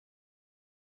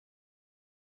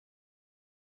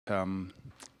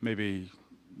maybe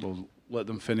we'll let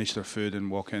them finish their food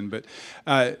and walk in. But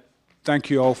thank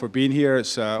you all for being here.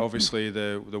 It's obviously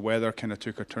the weather kind of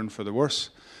took a turn for the worse,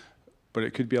 but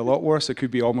it could be a lot worse. It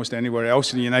could be almost anywhere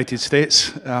else in the United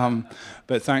States.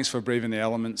 But thanks for braving the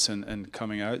elements and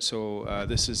coming out. So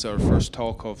this is our first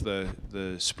talk of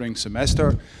the spring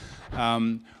semester.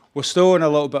 We're still in a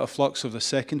little bit of flux of the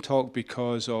second talk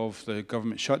because of the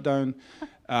government shutdown.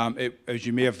 As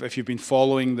you may have, if you've been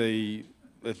following the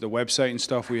website and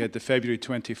stuff, we had the February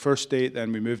 21st date,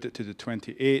 then we moved it to the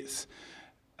 28th.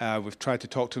 We've tried to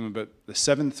talk to them about the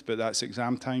 7th, but that's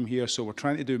exam time here, so we're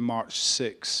trying to do March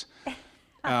 6th.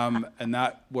 And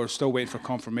that we're still waiting for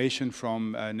confirmation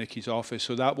from Nikki's office.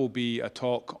 So that will be a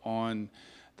talk on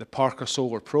the Parker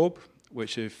Solar Probe,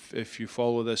 which if you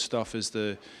follow this stuff is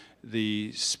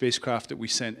the spacecraft that we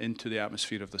sent into the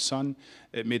atmosphere of the sun.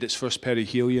 It made its first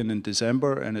perihelion in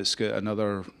December, and it's got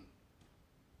another,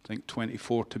 I think,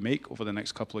 24 to make over the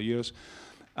next couple of years.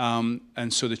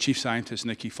 And so the chief scientist,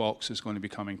 Nikki Fox, is going to be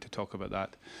coming to talk about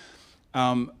that.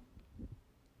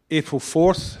 April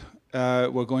 4th,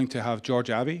 we're going to have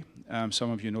George Abbey. Some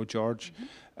of you know George,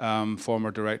 former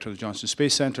director of the Johnson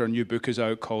Space Center. A new book is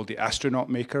out called The Astronaut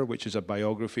Maker, which is a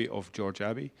biography of George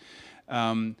Abbey.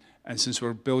 And since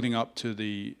we're building up to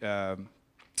the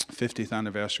 50th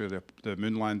anniversary of the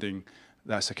moon landing,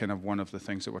 that's a kind of one of the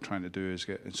things that we're trying to do is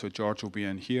get, and so George will be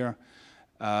in here.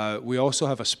 We also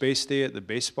have a space day at the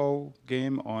baseball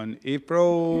game on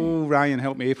April, Ryan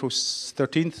help me, April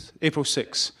 13th, April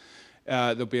 6th.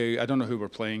 There'll be, I don't know who we're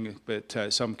playing,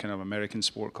 but some kind of American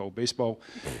sport called baseball.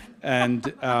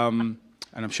 And I'm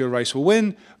sure Rice will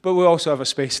win, but we also have a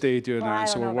space day during that,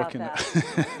 so we're working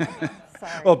that.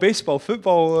 Well, baseball,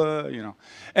 football, you know.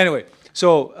 Anyway,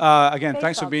 so again,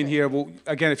 thanks for being here. Well,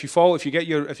 again, if you get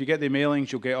the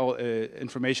mailings, you'll get all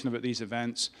information about these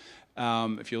events.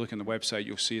 If you look on the website,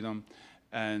 you'll see them,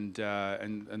 and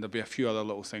there'll be a few other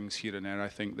little things here and there, I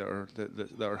think, that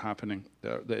are happening.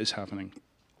 That is happening.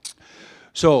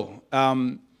 So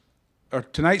our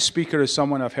tonight's speaker is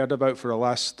someone I've heard about for the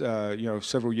last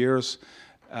several years.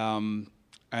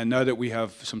 And now that we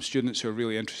have some students who are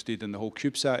really interested in the whole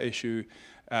CubeSat issue,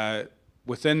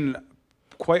 within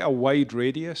quite a wide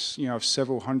radius, of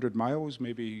several hundred miles,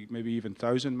 maybe even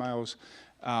 1,000 miles,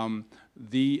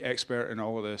 the expert in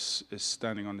all of this is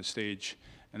standing on the stage,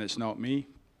 and it's not me.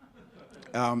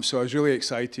 So I was really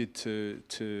excited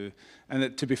to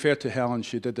be fair to Helen,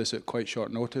 she did this at quite short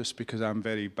notice because I'm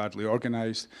very badly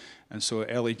organized. And so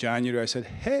early January I said,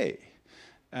 hey.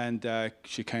 And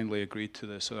she kindly agreed to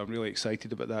this, so I'm really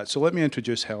excited about that. So let me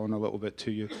introduce Helen a little bit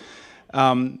to you.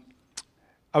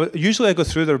 Usually I go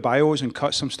through their bios and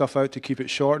cut some stuff out to keep it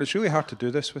short. It's really hard to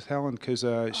do this with Helen because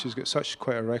she's got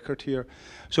quite a record here.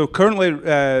 So currently,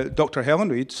 Dr. Helen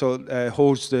Reid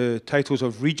holds the titles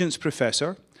of Regents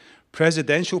Professor,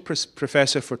 Presidential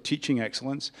Professor for Teaching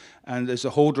Excellence, and is the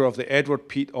holder of the Edward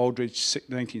Pete Aldridge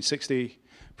 1960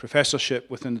 Professorship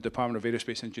within the Department of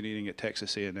Aerospace Engineering at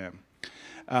Texas A&M.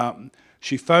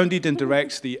 She founded and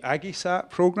directs the AGISAT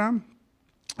program,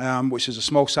 which is a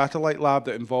small satellite lab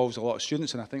that involves a lot of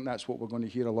students, and I think that's what we're going to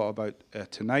hear a lot about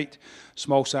tonight.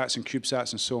 Small sats and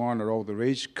CubeSats and so on are all the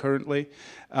rage currently.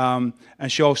 And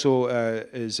she also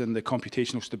is in the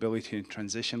Computational Stability and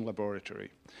Transition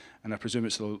Laboratory. And I presume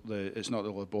it's not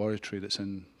the laboratory that's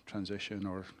in transition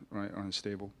or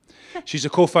unstable. She's a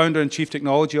co-founder and chief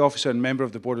technology officer and member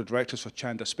of the board of directors for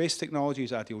Chandra Space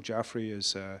Technologies. Adil Jaffrey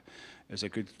is a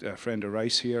good friend of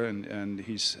Rice here, and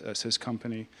that's his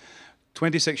company.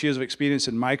 26 years of experience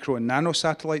in micro and nano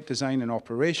satellite design and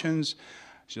operations.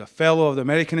 She's a fellow of the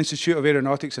American Institute of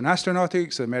Aeronautics and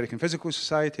Astronautics, the American Physical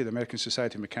Society, the American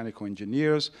Society of Mechanical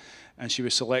Engineers, and she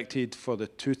was selected for the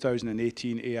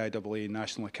 2018 AIAA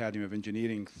National Academy of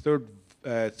Engineering third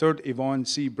Yvonne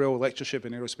C. Brill Lectureship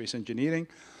in Aerospace Engineering,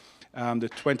 the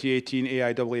 2018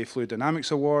 AIAA Fluid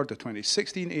Dynamics Award, the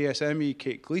 2016 ASME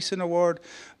Kate Gleason Award,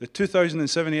 the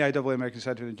 2007 AIAA American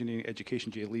Society of Engineering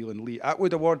Education J. Leland Lee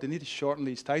Atwood Award. They need to shorten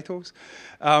these titles.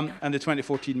 And the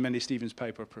 2014 Minnie Stevens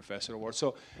Piper Professor Award.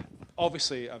 So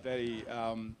obviously a very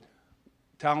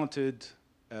talented,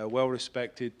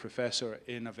 well-respected professor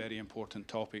in a very important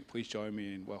topic. Please join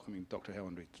me in welcoming Dr.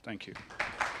 Helen Reid. Thank you.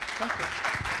 Thank you.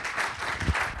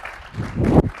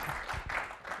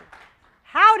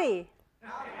 Howdy.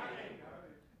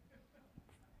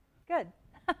 Good.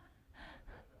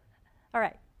 All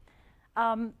right.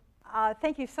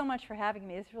 Thank you so much for having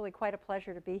me. It's really quite a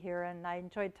pleasure to be here, and I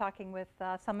enjoyed talking with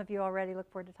some of you already. Look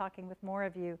forward to talking with more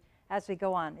of you as we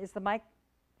go on. Is the mic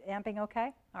amping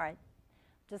okay? All right.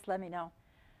 Just let me know.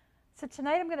 So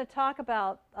tonight I'm going to talk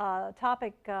about the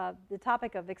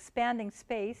topic of expanding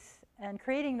space and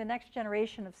creating the next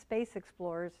generation of space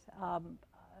explorers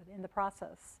in the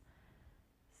process.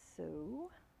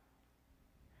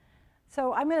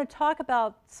 So I'm going to talk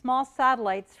about small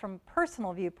satellites from a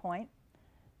personal viewpoint.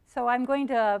 So I'm going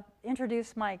to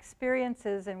introduce my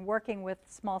experiences in working with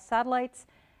small satellites,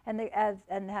 and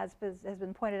has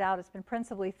been pointed out, it's been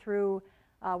principally through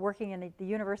working in the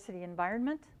university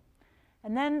environment.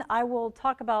 And then I will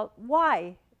talk about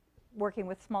why working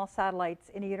with small satellites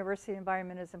in a university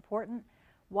environment is important,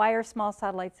 why are small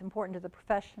satellites important to the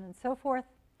profession, and so forth,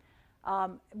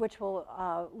 which will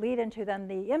lead into then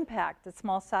the impact that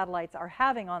small satellites are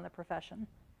having on the profession.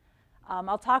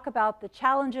 I'll talk about the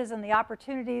challenges and the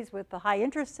opportunities with the high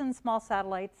interest in small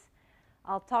satellites.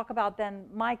 I'll talk about then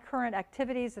my current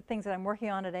activities, the things that I'm working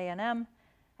on at A&M,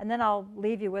 and then I'll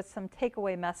leave you with some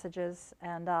takeaway messages,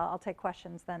 and I'll take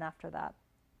questions then after that.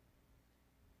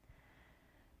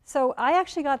 So I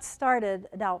actually got started,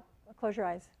 now close your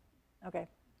eyes. Okay,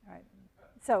 all right.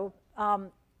 So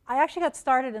I actually got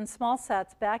started in small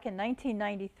sats back in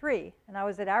 1993, and I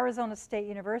was at Arizona State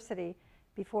University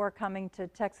before coming to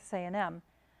Texas A&M.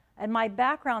 And my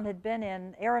background had been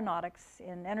in aeronautics,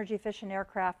 in energy efficient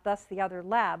aircraft, thus the other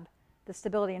lab, the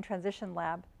Stability and Transition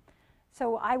Lab.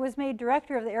 So I was made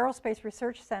director of the Aerospace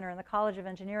Research Center in the College of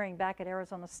Engineering back at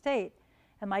Arizona State.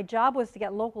 And my job was to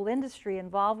get local industry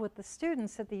involved with the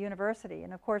students at the university.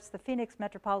 And of course, the Phoenix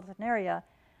metropolitan area,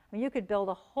 I mean, you could build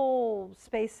a whole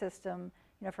space system,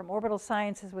 you know, from orbital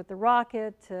sciences with the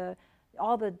rocket to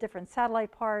all the different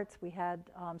satellite parts. We had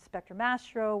Spectrum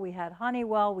Astro, we had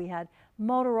Honeywell, we had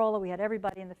Motorola, we had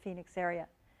everybody in the Phoenix area.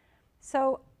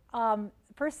 So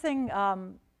first thing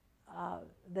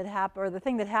that happened, or the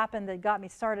thing that happened that got me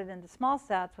started into small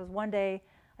sats was one day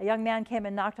a young man came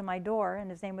and knocked on my door, and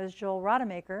his name was Joel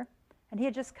Rodemaker, and he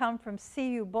had just come from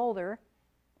CU Boulder,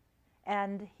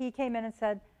 and he came in and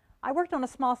said, I worked on a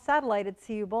small satellite at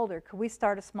CU Boulder. Could we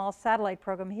start a small satellite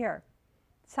program here?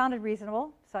 It sounded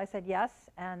reasonable, so I said yes,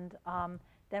 and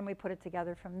then we put it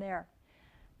together from there.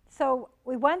 So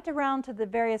we went around to the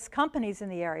various companies in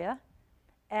the area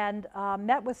and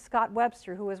met with Scott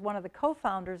Webster, who was one of the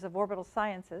co-founders of Orbital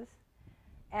Sciences.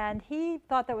 And he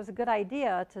thought that was a good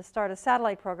idea to start a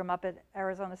satellite program up at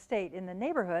Arizona State in the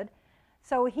neighborhood.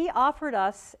 So he offered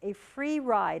us a free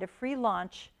ride, a free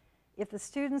launch, if the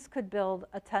students could build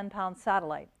a 10-pound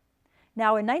satellite.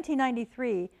 Now, in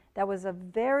 1993, that was a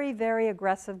very, very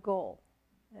aggressive goal.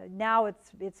 Now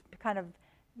it's kind of,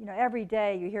 you know, every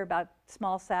day you hear about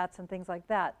small sats and things like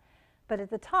that. But at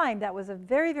the time, that was a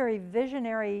very, very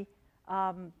visionary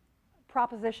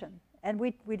proposition. And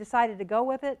we decided to go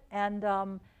with it and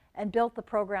built the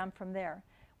program from there.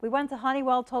 We went to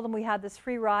Honeywell, told them we had this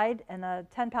free ride and a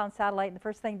 10-pound satellite, and the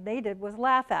first thing they did was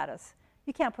laugh at us.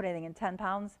 You can't put anything in 10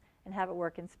 pounds and have it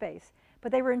work in space.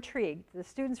 But they were intrigued. The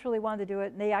students really wanted to do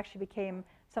it, and they actually became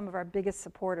some of our biggest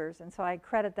supporters. And so I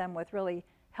credit them with really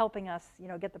helping us, you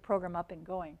know, get the program up and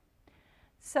going.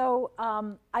 So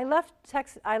I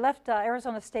left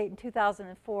Arizona State in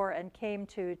 2004 and came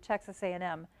to Texas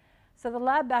A&M. So the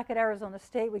lab back at Arizona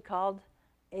State we called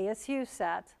ASU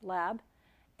SAT lab.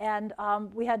 And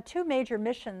we had two major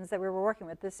missions that we were working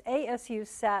with. This ASU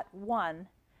SAT-1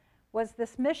 was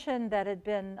this mission that had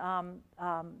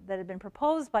been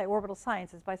proposed by Orbital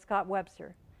Sciences, by Scott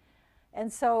Webster.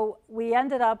 And so we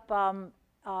ended up,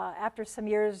 after some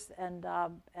years and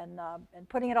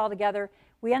putting it all together,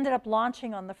 we ended up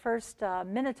launching on the first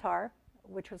Minotaur,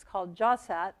 which was called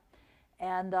JAWSAT.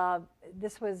 And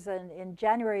this was in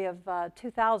January of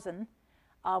 2000.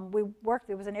 We worked,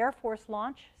 it was an Air Force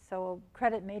launch, so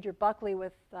credit Major Buckley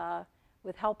with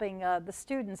helping the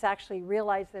students actually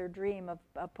realize their dream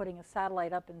of putting a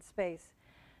satellite up in space.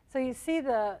 So you see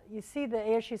the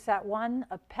ASU SAT-1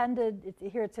 appended,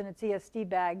 here it's in its ESD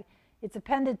bag. It's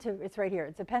appended to, it's right here,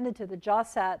 it's appended to the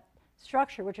JAWSAT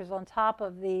structure, which is on top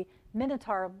of the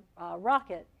Minotaur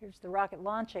rocket. Here's the rocket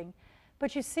launching.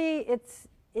 But you see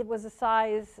it was a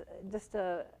size, just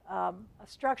a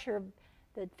structure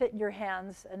that fit in your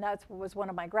hands, and that was one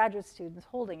of my graduate students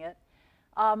holding it.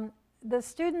 The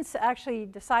students actually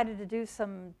decided to do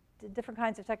some different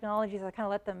kinds of technologies. I kind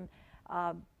of let them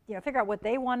figure out what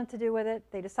they wanted to do with it.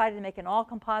 They decided to make an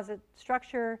all-composite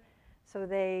structure, so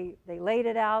they laid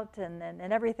it out and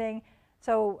everything.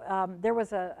 So there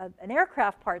was an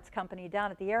aircraft parts company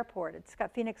down at the airport. It's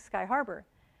got Phoenix Sky Harbor,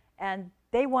 and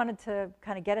they wanted to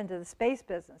kind of get into the space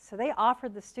business. So they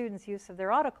offered the students use of their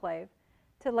autoclave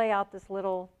to lay out this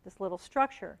little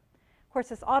structure. Of course,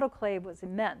 this autoclave was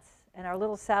immense, and our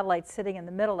little satellite sitting in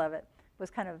the middle of it was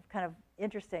kind of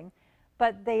interesting.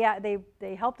 But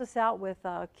they helped us out with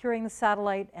curing the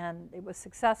satellite, and it was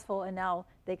successful, and now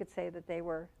they could say that they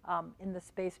were in the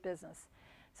space business.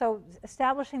 So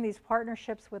establishing these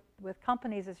partnerships with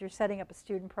companies as you're setting up a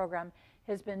student program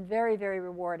has been very, very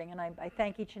rewarding, and I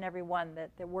thank each and every one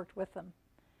that worked with them.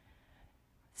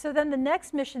 So then the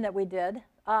next mission that we did,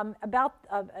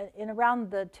 in around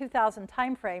the 2000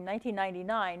 timeframe,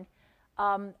 1999,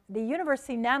 the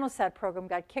University Nanosat program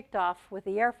got kicked off with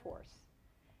the Air Force.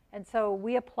 And so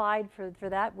we applied for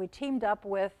that. We teamed up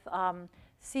with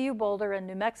CU Boulder and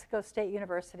New Mexico State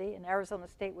University, and Arizona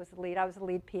State was the lead. I was the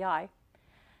lead PI.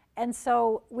 And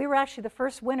so we were actually the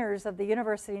first winners of the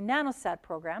University Nanosat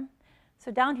program.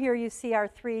 So down here you see our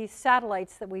 3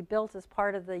 satellites that we built as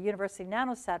part of the University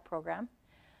Nanosat program.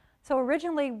 So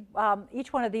originally,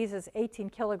 each one of these is 18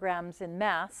 kilograms in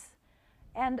mass.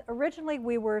 And originally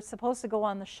we were supposed to go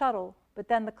on the shuttle, but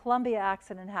then the Columbia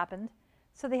accident happened.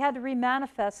 So they had to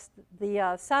remanifest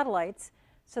the satellites.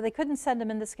 So they couldn't send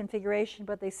them in this configuration,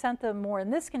 but they sent them more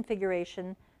in this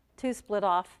configuration to split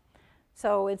off.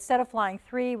 So instead of flying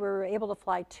 3, we were able to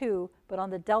fly 2, but on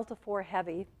the Delta IV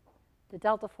Heavy,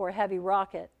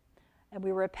 rocket. And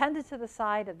we were appended to the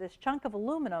side of this chunk of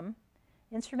aluminum,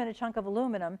 instrumented chunk of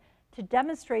aluminum, to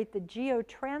demonstrate the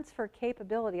geotransfer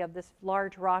capability of this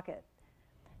large rocket.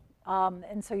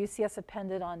 And so you see us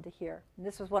appended onto here. And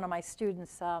this was one of my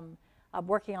students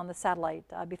working on the satellite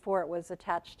before it was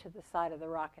attached to the side of the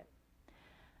rocket.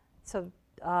 So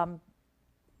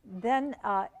then,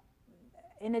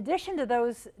 in addition to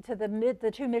those, to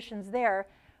the 2 missions there,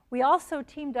 we also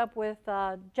teamed up with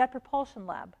Jet Propulsion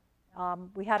Lab.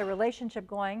 We had a relationship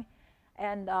going,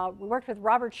 and we worked with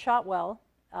Robert Shotwell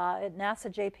at NASA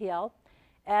JPL.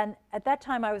 And at that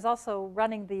time, I was also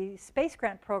running the space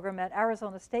grant program at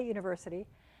Arizona State University.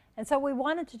 And so what we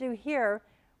wanted to do here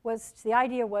was, the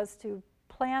idea was to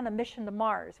plan a mission to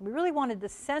Mars. We really wanted to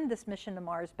send this mission to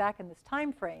Mars back in this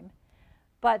time frame.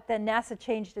 But then NASA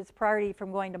changed its priority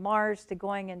from going to Mars to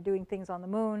going and doing things on the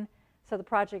moon. So the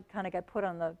project kind of got put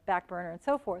on the back burner and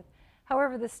so forth.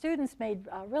 However, the students made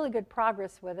really good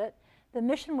progress with it. The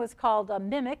mission was called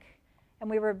MIMIC, and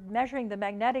we were measuring the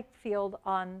magnetic field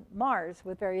on Mars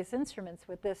with various instruments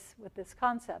with this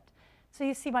concept. So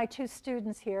you see my 2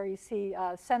 students here. You see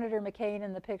Senator McCain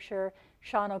in the picture,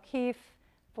 Sean O'Keefe,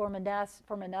 former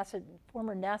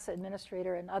NASA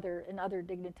administrator, and other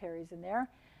dignitaries in there,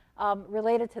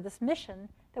 related to this mission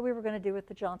that we were going to do with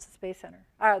the Johnson Space Center,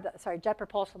 Jet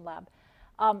Propulsion Lab.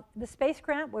 The space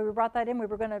grant, when we brought that in, we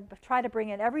were going to try to bring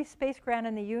in every space grant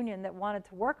in the union that wanted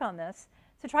to work on this,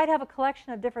 to try to have a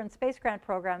collection of different space grant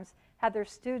programs, have their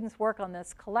students work on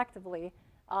this collectively,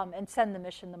 and send the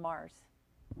mission to Mars.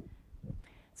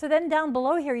 So then down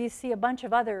below here, you see a bunch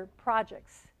of other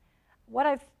projects. What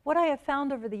I have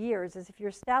found over the years is if you're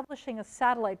establishing a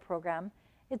satellite program,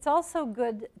 it's also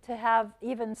good to have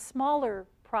even smaller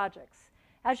projects.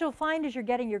 As you'll find as you're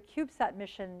getting your CubeSat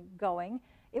mission going,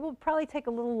 it will probably take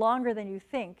a little longer than you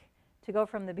think to go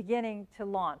from the beginning to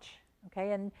launch,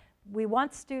 okay? And we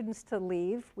want students to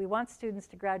leave. We want students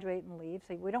to graduate and leave.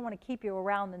 So we don't want to keep you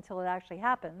around until it actually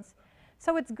happens.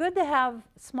 So it's good to have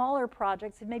smaller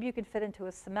projects that maybe you can fit into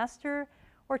a semester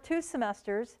or 2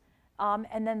 semesters,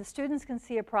 and then the students can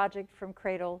see a project from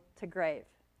cradle to grave.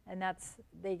 And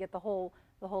they get the whole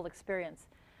experience.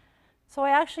 So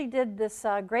I actually did this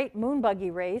great moon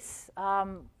buggy race,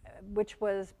 which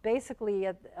was basically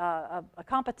a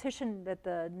competition at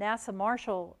the NASA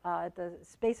Marshall at the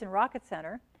Space and Rocket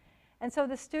Center. And so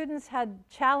the students had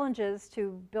challenges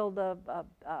to build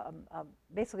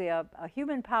basically a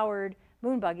human-powered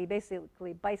moon buggy,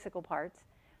 basically bicycle parts,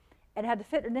 and had to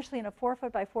fit initially in a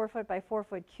 4-foot by 4-foot by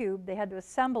 4-foot cube. They had to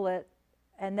assemble it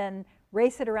and then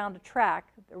race it around a track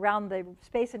around the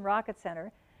Space and Rocket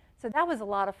Center. So that was a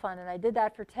lot of fun, and I did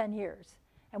that for 10 years.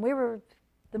 And we were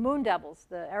the Moon Devils.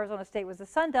 The Arizona State was the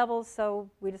Sun Devils, so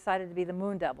we decided to be the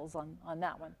Moon Devils on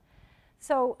that one.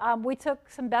 So we took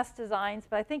some best designs,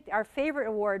 but I think our favorite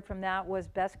award from that was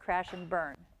Best Crash and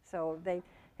Burn. So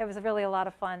it was really a lot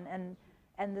of fun, and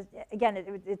again,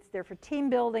 it's there for team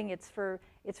building. It's for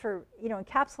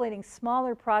encapsulating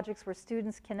smaller projects where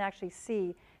students can actually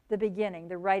see the beginning,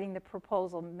 the writing the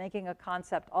proposal, making a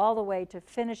concept, all the way to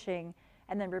finishing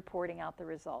and then reporting out the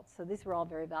results. So these were all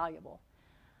very valuable.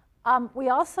 We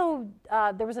also,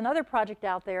 there was another project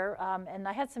out there, and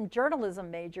I had some journalism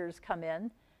majors come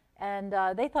in, and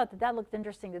they thought that looked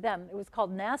interesting to them. It was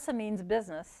called NASA Means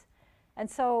Business. And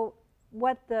so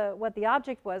what the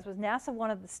object was NASA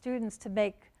wanted the students to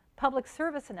make public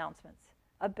service announcements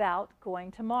about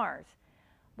going to Mars.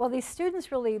 Well, these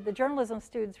students really, the journalism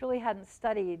students really hadn't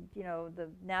studied, the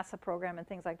NASA program and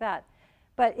things like that.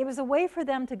 But it was a way for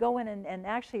them to go in and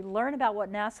actually learn about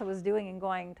what NASA was doing and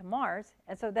going to Mars.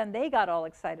 And so then they got all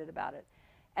excited about it.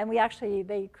 And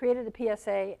they created a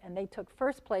PSA, and they took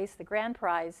first place, the grand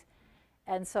prize.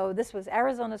 And so this was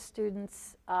Arizona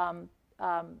students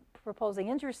proposing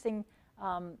interesting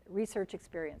research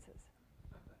experiences.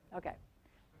 Okay.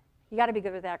 You got to be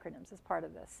good with acronyms as part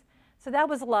of this. So that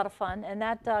was a lot of fun, and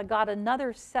that got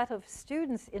another set of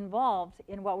students involved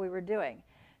in what we were doing.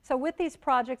 So with these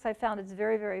projects, I found it's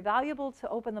very, very valuable to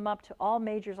open them up to all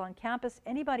majors on campus,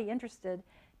 anybody interested,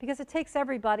 because it takes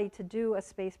everybody to do a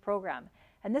space program.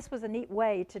 And this was a neat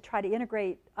way to try to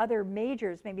integrate other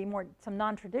majors, maybe some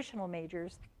non-traditional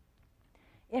majors,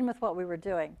 in with what we were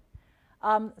doing.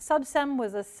 SubSem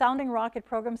was a sounding rocket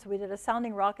program, so we did a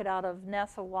sounding rocket out of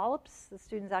NASA Wallops. The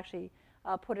students actually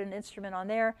put an instrument on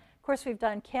there. Of course, we've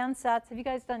done CanSats. Have you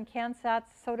guys done CanSats,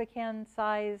 soda can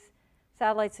size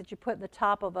satellites that you put in the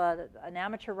top of an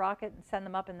amateur rocket and send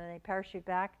them up and then they parachute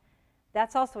back?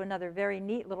 That's also another very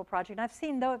neat little project. And I've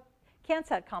seen the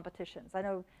CanSat competitions. I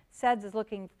know SEDS is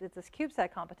looking at this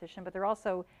CubeSat competition, but there are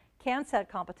also CanSat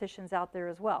competitions out there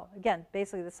as well. Again,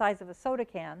 basically the size of a soda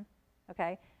can,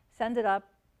 okay? Send it up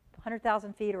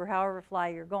 100,000 feet or however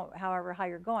high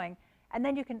you're going, and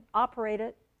then you can operate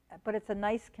it, but it's a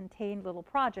nice contained little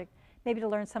project, maybe to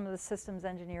learn some of the systems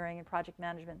engineering and project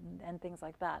management and things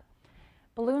like that.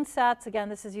 Balloon sats, again,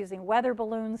 this is using weather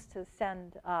balloons to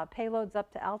send payloads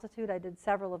up to altitude. I did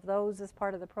several of those as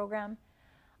part of the program.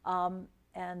 And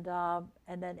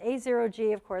then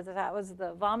A0G, of course, that was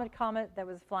the Vomit Comet that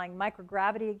was flying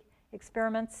microgravity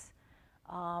experiments,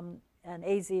 and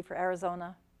AZ for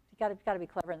Arizona. You've got to be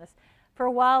clever in this. For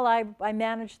a while, I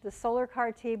managed the solar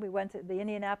car team. We went to the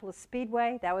Indianapolis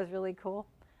Speedway. That was really cool.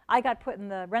 I got put in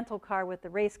the rental car with the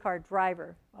race car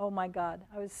driver. Oh, my God.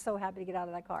 I was so happy to get out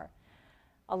of that car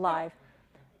alive.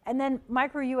 And then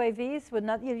micro UAVs,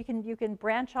 you can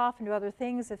branch off and do other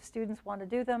things if students want to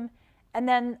do them. And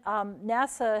then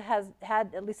NASA has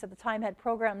had, at least at the time, had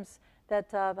programs that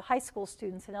the high school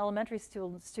students and elementary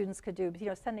students could do,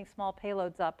 sending small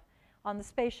payloads up on the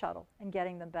space shuttle and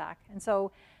getting them back. And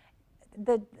so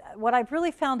what I've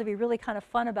really found to be really kind of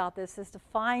fun about this is to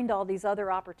find all these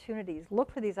other opportunities,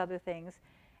 look for these other things,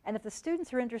 and if the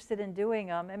students are interested in doing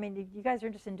them, I mean, you guys are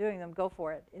interested in doing them, go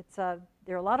for it.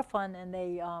 They're a lot of fun, and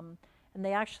they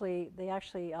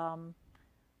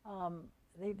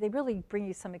really bring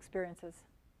you some experiences.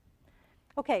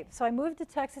 Okay, so I moved to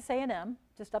Texas A&M,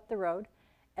 just up the road,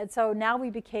 and so now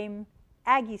we became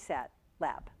AggieSat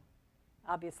Lab,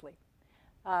 obviously.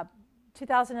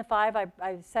 2005,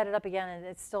 I set it up again, and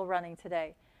it's still running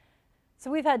today. So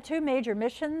we've had two major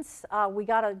missions. We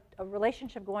got a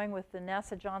relationship going with the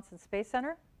NASA Johnson Space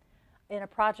Center in a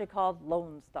project called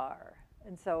Lone Star.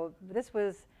 And so this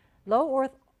was low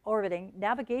Earth orbiting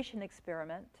navigation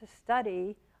experiment to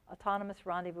study autonomous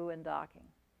rendezvous and docking.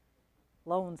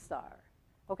 Lone Star.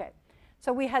 Okay,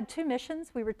 so we had two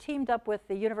missions. We were teamed up with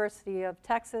the University of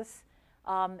Texas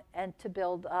and to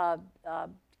build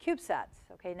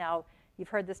CubeSats. Okay, now you've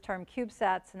heard this term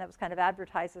CubeSats, and that was kind of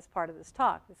advertised as part of this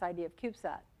talk, this idea of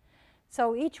CubeSat.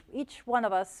 So each one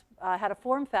of us had a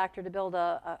form factor to build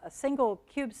a single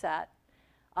CubeSat.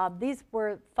 These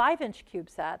were 5-inch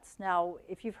CubeSats. Now,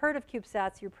 if you've heard of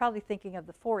CubeSats, you're probably thinking of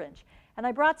the 4-inch. And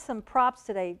I brought some props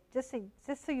today just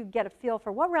so you get a feel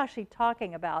for what we're actually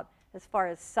talking about as far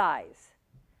as size.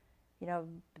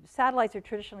 Satellites are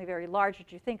traditionally very large,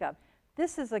 what you think of.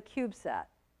 This is a CubeSat.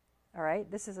 All right,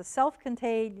 this is a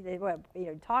self-contained,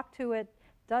 talk to it,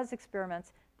 does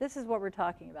experiments. This is what we're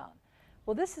talking about.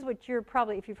 Well, this is what you're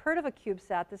probably, if you've heard of a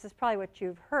CubeSat, this is probably what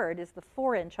you've heard is the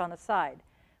 4-inch on a side.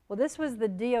 Well, this was the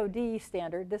DoD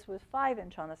standard. This was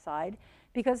 5-inch on a side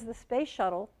because the space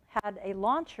shuttle had a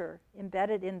launcher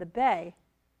embedded in the bay,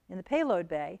 in the payload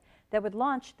bay, that would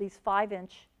launch these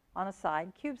 5-inch on a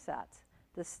side CubeSats,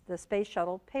 the Space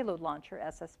Shuttle Payload Launcher,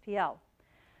 SSPL.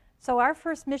 So our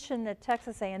first mission at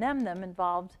Texas A&M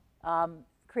involved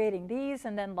creating these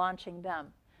and then launching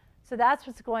them. So that's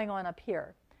what's going on up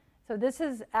here. So this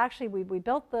is actually, we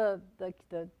built the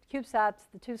CubeSats,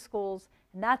 the two schools,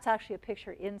 and that's actually a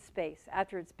picture in space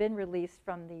after it's been released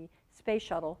from the space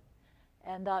shuttle.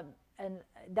 And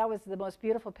that was the most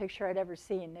beautiful picture I'd ever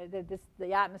seen.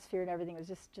 The atmosphere and everything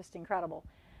was just incredible.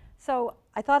 So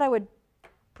I thought I would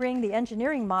bring the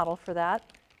engineering model for that.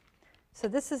 So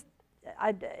this is,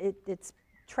 it's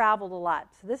traveled a lot.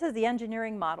 So this is the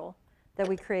engineering model that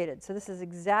we created. So this is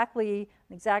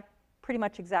pretty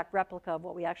much exact replica of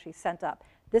what we actually sent up.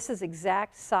 This is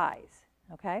exact size,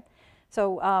 okay?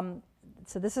 So,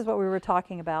 so this is what we were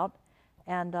talking about.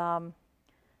 And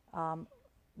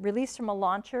released from a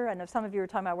launcher. I know some of you were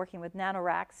talking about working with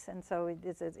nanoracks, and so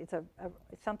it's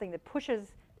something that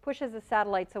pushes the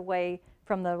satellites away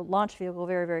from the launch vehicle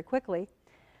very, very quickly.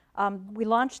 We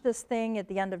launched this thing at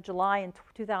the end of July in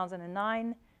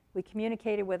 2009. We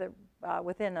communicated with it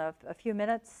within a few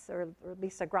minutes, or at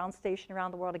least a ground station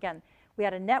around the world. Again, we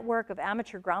had a network of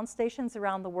amateur ground stations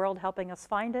around the world helping us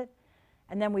find it.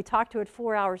 And then we talked to it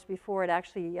 4 hours before it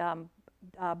actually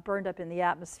burned up in the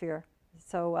atmosphere.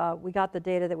 So we got the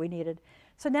data that we needed.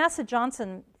 So NASA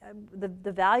Johnson,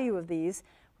 the value of these,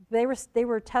 they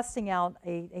were testing out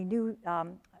a new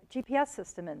GPS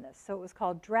system in this. So it was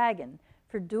called Dragon,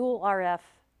 for dual RF,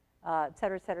 et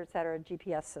cetera, et cetera, et cetera,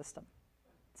 GPS system.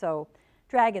 So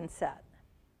Dragon set.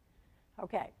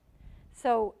 Okay.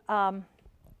 So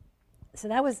so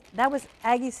that was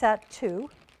AggieSat 2.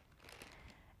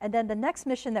 And then the next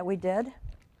mission that we did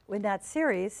in that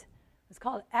series was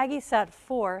called AggieSat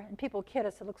 4. And people kid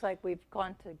us, it looks like we've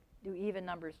gone to do even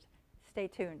numbers. Stay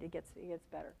tuned, it gets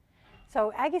better.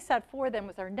 So AggieSat 4 then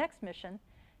was our next mission.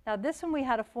 Now this one we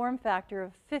had a form factor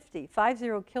of 50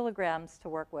 kilograms to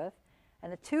work with,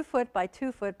 and a 2 foot by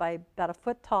 2 foot by about a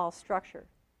foot tall structure.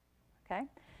 Okay?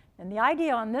 And the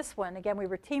idea on this one, again, we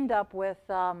were teamed up with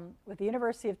the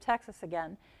University of Texas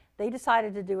again. They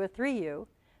decided to do a 3U.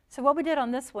 So what we did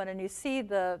on this one, and you see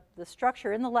the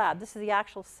structure in the lab, this is the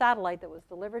actual satellite that was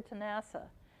delivered to NASA.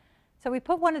 So we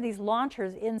put one of these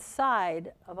launchers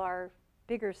inside of our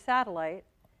bigger satellite,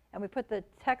 and we put the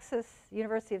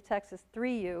University of Texas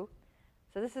 3U.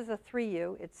 So this is a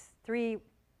 3U. It's 3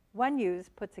 1Us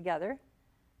put together.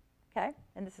 Okay?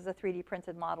 And this is a 3D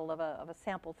printed model of a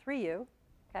sample 3U.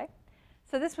 Okay?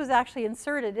 So this was actually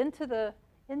inserted into the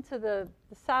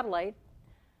satellite,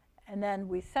 and then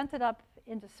we sent it up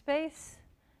into space.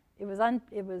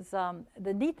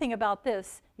 The neat thing about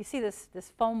this, you see this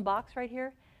foam box right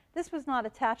here? This was not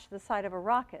attached to the side of a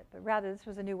rocket, but rather this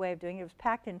was a new way of doing it. It was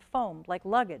packed in foam, like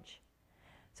luggage.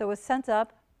 So it was sent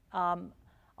up on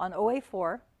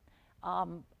OA4,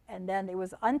 and then it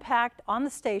was unpacked on the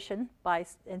station by,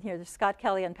 and here's Scott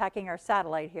Kelly unpacking our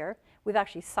satellite here. We've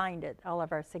actually signed it. All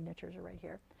of our signatures are right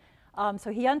here.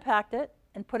 So he unpacked it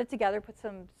and put it together, put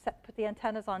the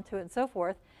antennas onto it and so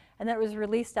forth, and then it was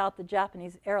released out the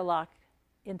Japanese airlock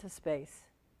into space.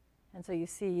 And so you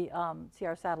see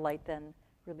our satellite then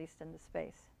released into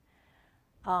space.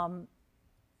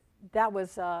 That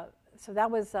was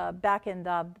back in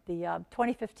the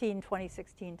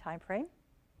 2015-2016 timeframe.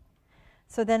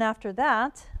 So then after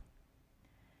that,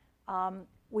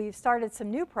 we've started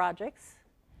some new projects.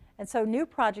 And so new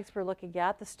projects we're looking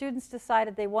at, the students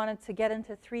decided they wanted to get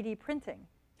into 3D printing.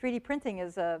 3D printing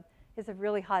is a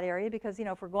really hot area because, you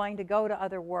know, if we're going to go to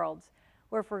other worlds,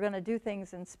 or if we're going to do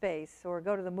things in space, or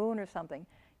go to the moon or something,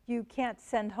 you can't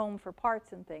send home for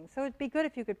parts and things. So it'd be good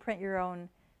if you could print your own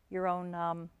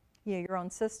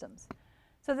systems.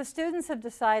 So the students have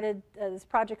decided this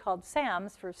project called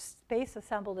SAMS, for Space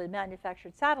Assembled and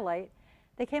Manufactured Satellite.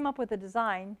 They came up with a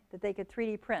design that they could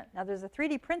 3D print. Now there's a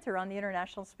 3D printer on the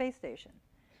International Space Station.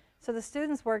 So the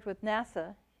students worked with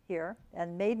NASA here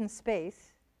and Made in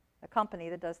Space, a company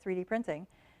that does 3D printing.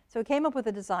 So we came up with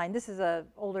a design. This is an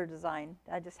older design.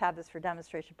 I just have this for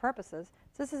demonstration purposes.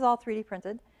 So this is all 3D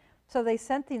printed. So they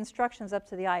sent the instructions up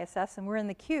to the ISS, and we're in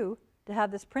the queue to have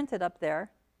this printed up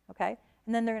there, okay?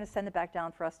 And then they're going to send it back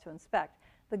down for us to inspect.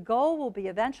 The goal will be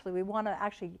eventually we want to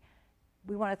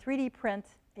 3D print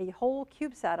a whole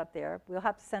CubeSat up there. We'll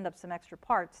have to send up some extra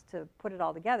parts to put it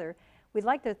all together. We'd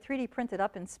like to 3D print it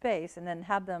up in space and then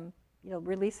have them, you know,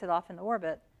 release it off in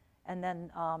orbit, and then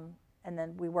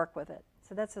we work with it.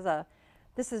 So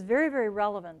this is very, very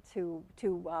relevant to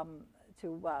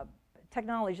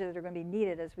technology that are going to be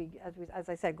needed as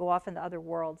I said, go off into other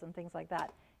worlds and things like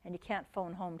that. And you can't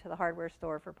phone home to the hardware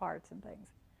store for parts and things.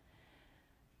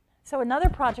 So another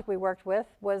project we worked with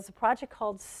was a project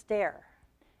called STARE.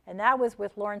 And that was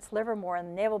with Lawrence Livermore in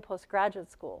the Naval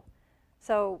Postgraduate School.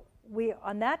 So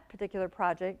on that particular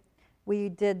project, we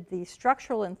did the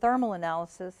structural and thermal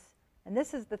analysis. And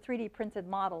this is the 3D printed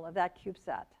model of that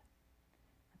CubeSat.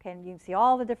 Okay, and you can see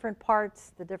all the different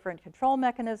parts, the different control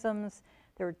mechanisms.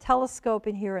 There were telescope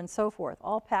in here and so forth,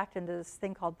 all packed into this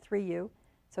thing called 3U.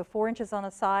 So 4 inches on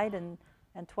a side and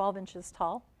 12 inches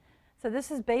tall. So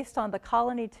this is based on the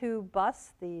Colony 2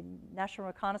 bus, the National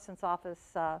Reconnaissance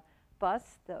Office bus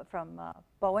from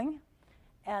Boeing.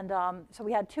 And so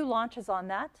we had 2 launches on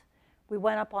that. We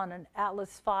went up on an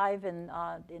Atlas V in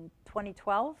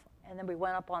 2012, and then we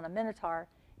went up on a Minotaur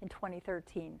in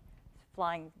 2013,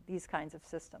 flying these kinds of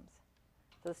systems.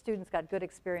 So the students got good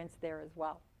experience there as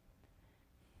well.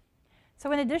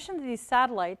 So in addition to these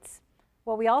satellites,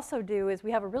 what we also do is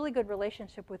we have a really good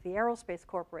relationship with the Aerospace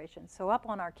Corporation. So up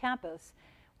on our campus,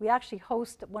 we actually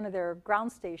host one of their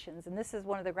ground stations, and this is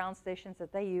one of the ground stations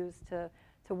that they use to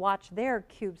watch their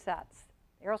CubeSats.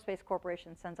 Aerospace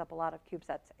Corporation sends up a lot of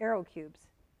CubeSats, AeroCubes,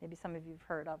 maybe some of you have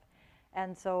heard of.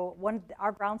 And so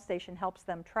our ground station helps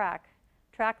them track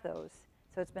those.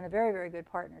 So it's been a very, very good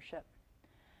partnership.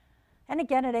 And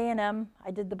again, at A&M,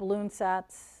 I did the balloon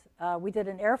sats. We did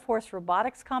an Air Force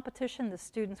robotics competition. The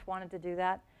students wanted to do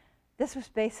that. This was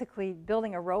basically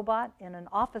building a robot in an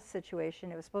office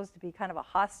situation. It was supposed to be kind of a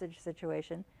hostage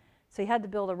situation. So you had to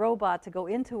build a robot to go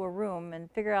into a room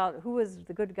and figure out who was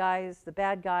the good guys, the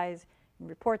bad guys, and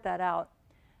report that out.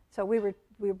 So we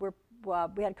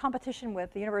had competition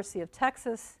with the University of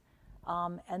Texas,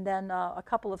 and then a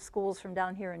couple of schools from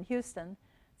down here in Houston.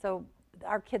 So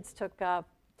our kids took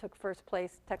first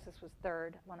place. Texas was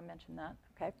third. I want to mention that.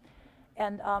 Okay,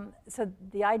 and so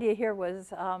the idea here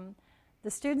was the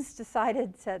students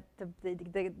decided that they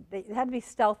had to be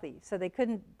stealthy, so they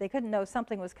couldn't know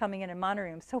something was coming in and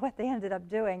monitoring them. So what they ended up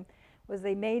doing was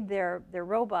they made their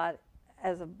robot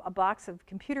as a box of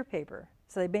computer paper.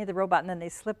 So they made the robot, and then they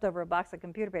slipped over a box of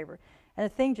computer paper, and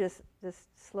the thing just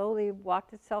slowly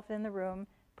walked itself in the room,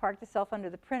 parked itself under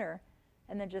the printer,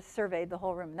 and then just surveyed the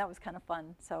whole room. And that was kind of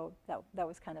fun. So that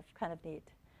was kind of neat.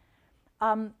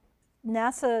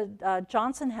 NASA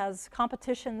Johnson has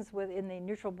competitions in the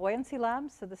neutral buoyancy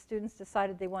lab, so the students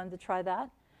decided they wanted to try that.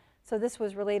 So this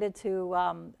was related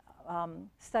to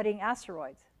studying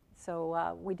asteroids.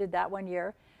 So we did that one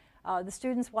year. The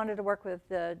students wanted to work with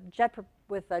the jet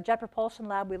propulsion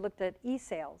lab. We looked at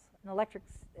e-sails,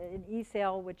 an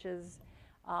e-sail, which is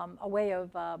a way of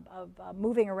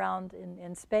moving around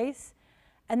in space.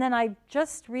 And then I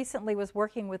just recently was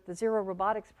working with the Zero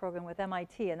Robotics program with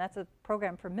MIT, and that's a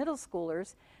program for middle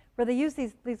schoolers where they use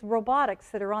these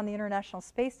robotics that are on the International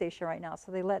Space Station right now. So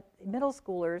they let middle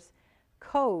schoolers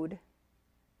code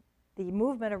the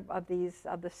movement of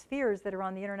the spheres that are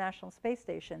on the International Space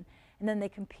Station, and then they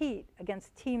compete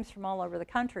against teams from all over the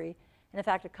country, and in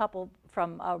fact a couple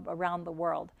from around the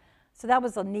world. So that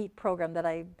was a neat program that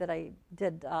I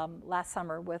did last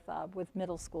summer with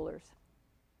middle schoolers.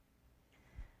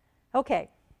 Okay,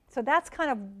 so that's kind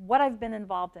of what I've been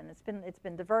involved in. It's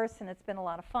been diverse and it's been a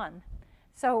lot of fun.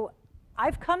 So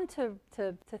I've come to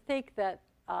think that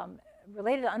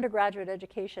related to undergraduate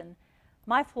education,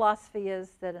 my philosophy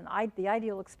is that the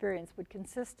ideal experience would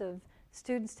consist of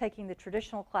students taking the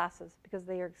traditional classes because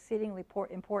they are exceedingly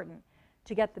important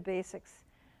to get the basics,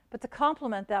 but to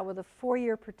complement that with a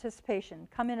 4-year participation,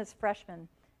 come in as freshmen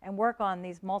and work on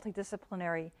these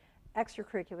multidisciplinary,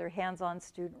 extracurricular, hands-on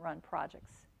student-run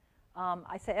projects.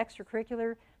 I say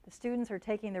extracurricular, the students are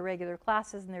taking their regular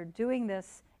classes and they're doing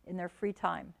this in their free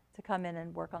time to come in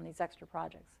and work on these extra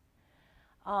projects.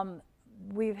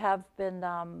 We have been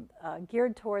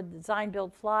geared toward the design,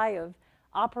 build, fly of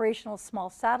operational small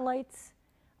satellites.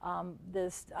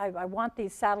 I want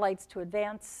these satellites to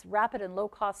advance rapid and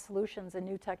low-cost solutions and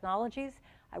new technologies.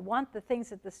 I want the things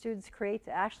that the students create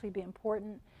to actually be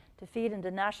important to feed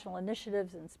into national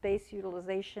initiatives in space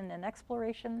utilization and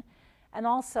exploration, and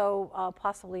also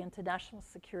possibly into national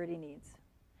security needs.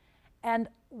 And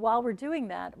while we're doing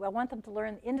that, I want them to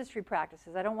learn industry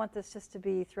practices. I don't want this just to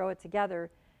be throw it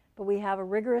together, but we have a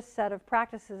rigorous set of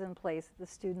practices in place that the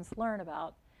students learn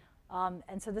about.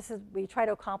 And so we try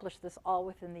to accomplish this all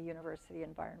within the university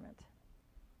environment.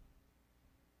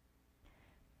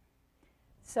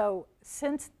 So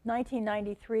since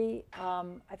 1993,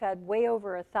 I've had way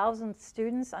over 1,000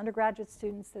 students, undergraduate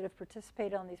students, that have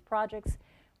participated on these projects.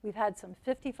 We've had some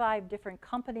 55 different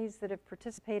companies that have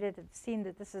participated and seen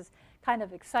that this is kind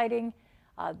of exciting.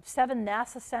 7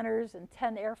 NASA centers and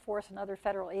 10 Air Force and other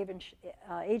federal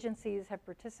agencies have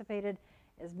participated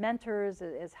as mentors,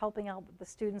 as helping out the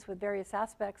students with various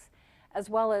aspects, as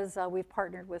well as we've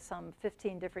partnered with some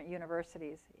 15 different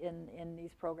universities in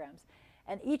these programs.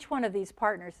 And each one of these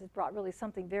partners has brought really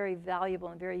something very valuable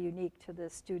and very unique to the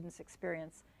students'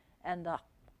 experience. And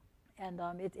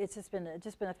it's just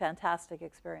been a fantastic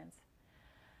experience.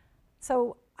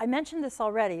 So I mentioned this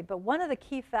already, but one of the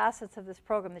key facets of this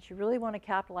program that you really want to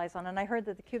capitalize on, and I heard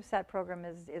that the CubeSat program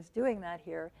is doing that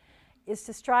here, is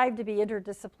to strive to be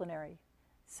interdisciplinary.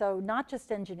 So not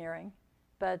just engineering,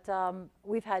 but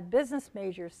we've had business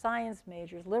majors, science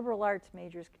majors, liberal arts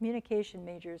majors, communication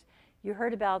majors. You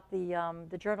heard about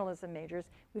the journalism majors.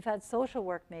 We've had social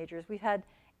work majors.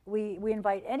 We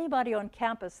invite anybody on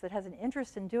campus that has an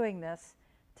interest in doing this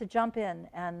to jump in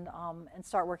and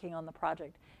start working on the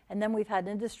project. And then we've had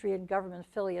industry and government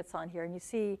affiliates on here. And you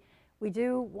see, we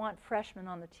do want freshmen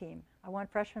on the team. I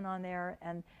want freshmen on there.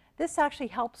 And this actually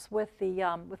helps with the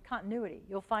with continuity.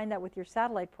 You'll find that with your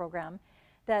satellite program,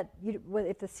 that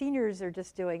if the seniors are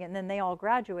just doing it and then they all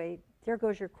graduate, there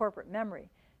goes your corporate memory.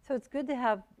 So it's good to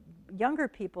have younger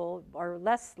people, or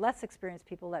less experienced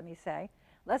people, let me say,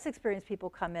 less experienced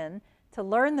people come in to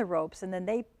learn the ropes, and then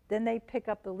they pick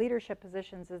up the leadership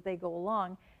positions as they go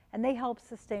along, and they help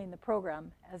sustain the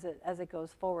program as it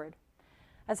goes forward.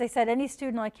 As I said, any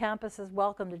student on campus is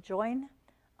welcome to join.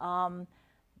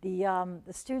 The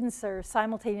students are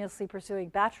simultaneously pursuing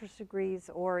bachelor's degrees,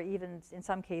 or even in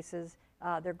some cases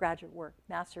their graduate work,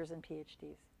 masters and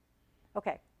PhDs.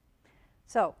 Okay,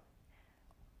 so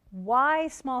why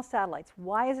small satellites?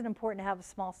 Why is it important to have a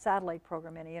small satellite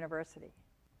program in a university?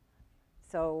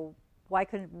 So why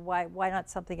not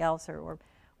something else, or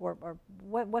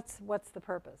what's the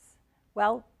purpose?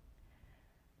 Well,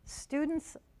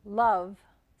 students love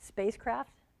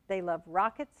spacecraft, they love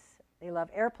rockets, they love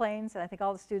airplanes, and I think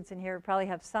all the students in here probably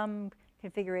have some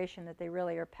configuration that they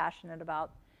really are passionate about.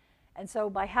 And so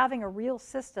by having a real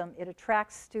system, it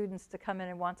attracts students to come in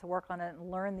and want to work on it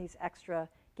and learn these extra,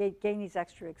 gain these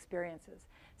extra experiences.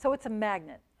 So it's a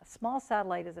magnet. A small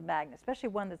satellite is a magnet, especially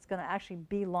one that's going to actually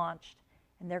be launched,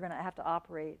 and they're going to have to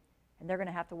operate, and they're going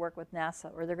to have to work with NASA,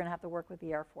 or they're going to have to work with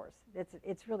the Air Force.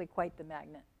 It's really quite the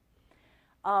magnet.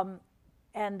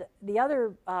 And the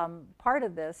other part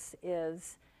of this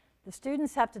is the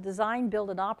students have to design,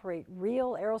 build, and operate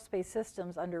real aerospace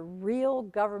systems under real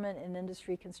government and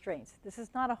industry constraints. This is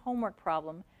not a homework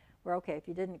problem where, okay, if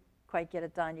you didn't quite get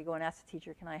it done, you go and ask the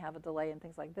teacher, can I have a delay, and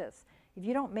things like this. If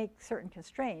you don't make certain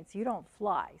constraints, you don't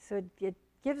fly. So it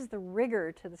gives the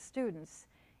rigor to the students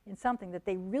in something that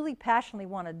they really passionately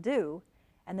want to do,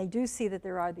 and they do see that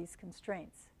there are these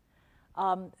constraints.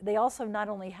 They also not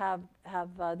only have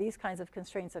these kinds of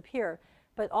constraints up here,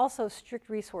 but also strict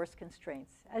resource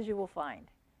constraints, as you will find,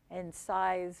 in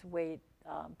size, weight,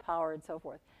 power, and so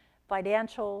forth.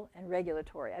 Financial and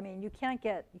regulatory. I mean, you can't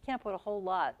put a whole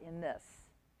lot in this,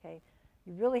 okay?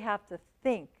 You really have to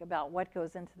think about what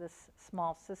goes into this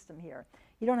small system here.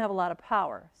 You don't have a lot of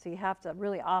power, so you have to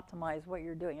really optimize what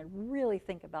you're doing and really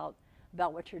think about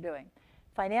what you're doing.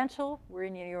 Financial, we're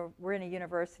in a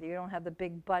university. We don't have the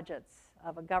big budgets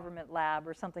of a government lab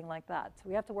or something like that. So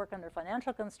we have to work under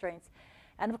financial constraints.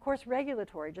 And of course,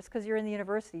 regulatory. Just because you're in the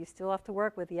university, you still have to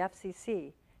work with the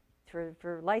FCC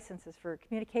for licenses for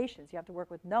communications. You have to work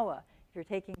with NOAA if you're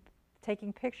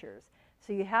taking pictures.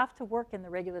 So you have to work in the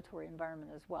regulatory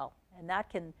environment as well. And that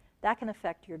can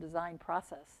affect your design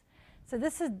process. So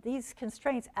these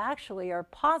constraints actually are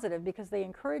positive because they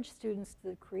encourage students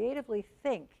to creatively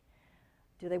think,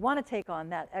 do they want to take on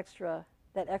that extra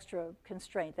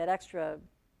constraint, that extra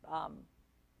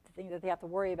thing that they have to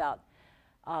worry about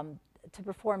to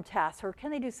perform tasks, or can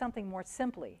they do something more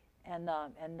simply and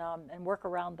work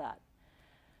around that?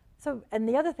 So, and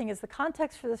the other thing is the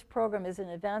context for this program is in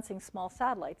advancing small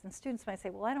satellites, and students might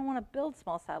say, well, I don't want to build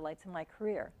small satellites in my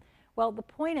career. Well, the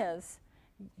point is,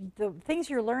 the things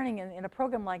you're learning in a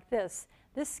program like this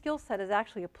skill set is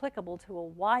actually applicable to a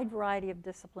wide variety of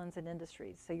disciplines and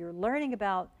industries. So you're learning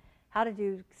about how to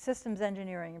do systems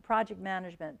engineering and project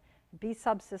management, be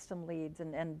subsystem leads,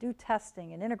 and do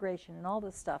testing and integration and all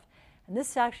this stuff. And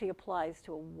this actually applies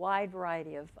to a wide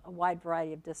variety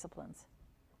of disciplines.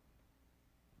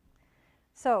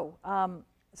 So,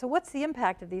 so what's the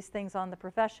impact of these things on the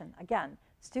profession? Again,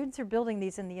 students are building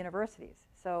these in the universities.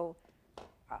 So,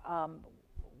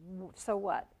 so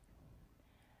what?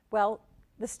 Well,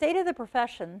 the state of the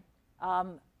profession,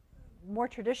 more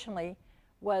traditionally,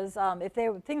 was if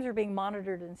things were being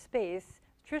monitored in space,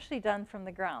 traditionally done from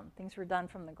the ground. Things were done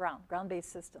from the ground,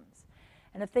 ground-based systems.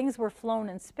 And if things were flown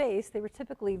in space, they were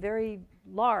typically very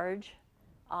large,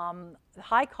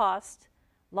 high cost,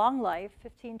 long life,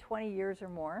 15, 20 years or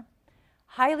more,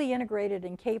 highly integrated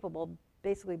and capable,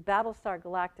 basically Battlestar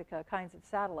Galactica kinds of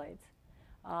satellites,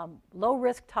 low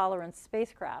risk tolerance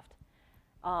spacecraft.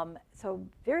 So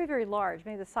very, very large,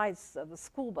 maybe the size of a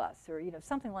school bus or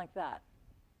something like that.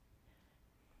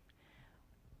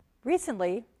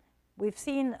 Recently, we've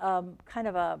seen kind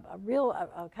of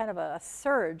a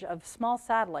surge of small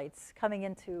satellites coming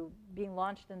into being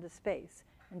launched into space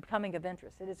and becoming of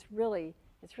interest. It's really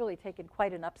taken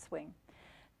quite an upswing.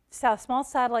 So small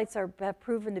satellites have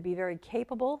proven to be very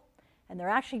capable, and they're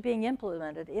actually being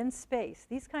implemented in space.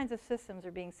 These kinds of systems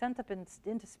are being sent up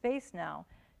into space now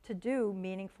to do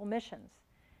meaningful missions.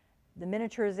 The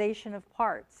miniaturization of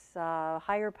parts,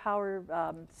 higher power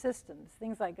systems,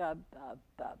 things like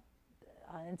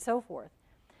and so forth.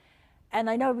 And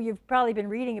I know you've probably been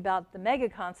reading about the mega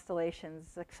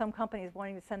constellations, like some companies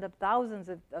wanting to send up thousands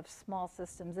of small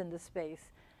systems into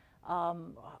space.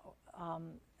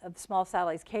 small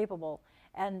satellites capable.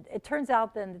 And it turns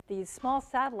out then that these small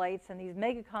satellites and these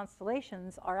mega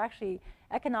constellations are actually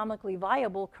economically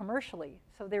viable commercially.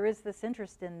 So there is this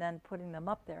interest in then putting them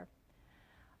up there.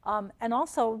 And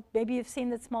also, maybe you've seen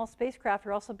that small spacecraft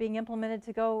are also being implemented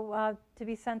to go to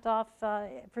be sent off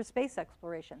for space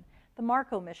exploration. The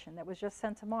Marco mission that was just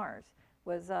sent to Mars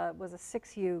was a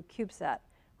 6U CubeSat,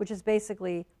 which is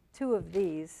basically 2 of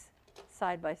these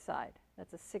side by side.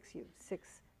 That's a 6U,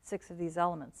 six of these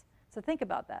elements. So think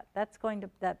about that. That's going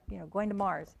to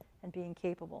Mars and being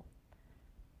capable.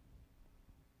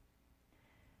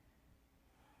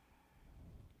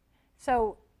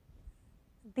 So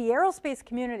the aerospace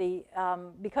community,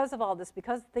 because of all this,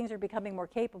 because things are becoming more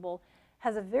capable,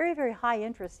 has a very, very high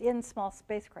interest in small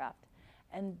spacecraft.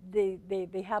 And they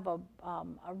have a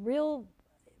real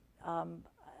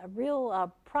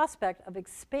prospect of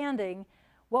expanding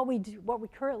what we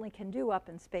currently can do up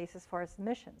in space as far as the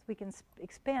missions. We can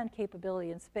expand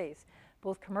capability in space,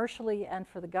 both commercially and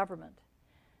for the government.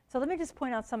 So let me just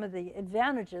point out some of the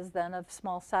advantages then of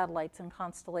small satellites and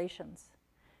constellations.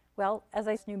 Well, as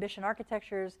I said, new mission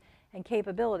architectures and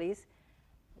capabilities.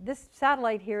 This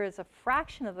satellite here is a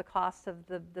fraction of the cost of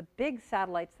the big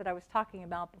satellites that I was talking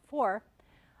about before,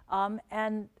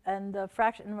 and the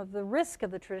fraction of the risk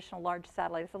of the traditional large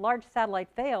satellite. If the large satellite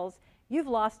fails, you've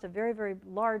lost a very, very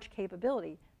large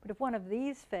capability. But if one of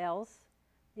these fails,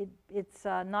 it's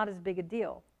not as big a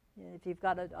deal if you've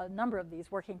got a number of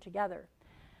these working together.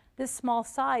 This small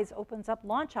size opens up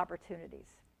launch opportunities,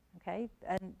 okay?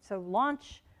 And so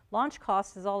launch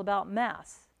cost is all about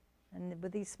mass. And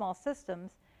with these small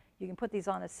systems, you can put these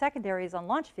on as secondaries on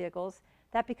launch vehicles.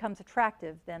 That becomes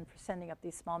attractive then for sending up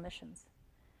these small missions.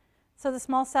 So the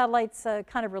small satellites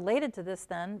kind of related to this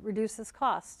then reduces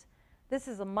cost. This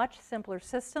is a much simpler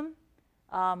system,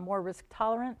 more risk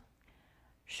tolerant,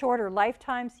 shorter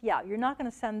lifetimes. Yeah, you're not going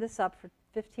to send this up for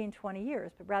 15, 20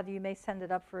 years, but rather you may send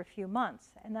it up for a few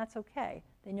months, and that's okay.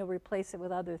 Then you'll replace it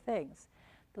with other things.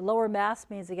 The lower mass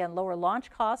means, again, lower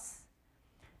launch costs,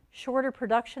 shorter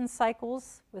production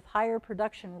cycles with higher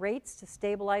production rates to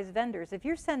stabilize vendors. If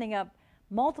you're sending up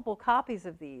multiple copies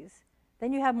of these,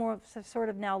 then you have more sort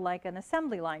of now like an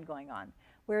assembly line going on,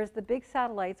 whereas the big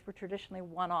satellites were traditionally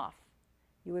one-off.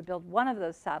 You would build one of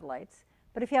those satellites,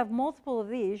 but if you have multiple of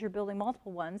these, you're building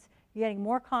multiple ones, you're getting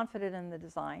more confident in the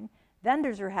design.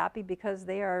 Vendors are happy because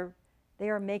they are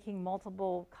making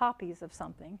multiple copies of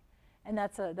something, and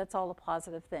that's all a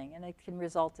positive thing, and it can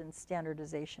result in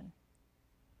standardization.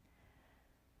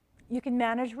 You can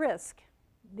manage risk.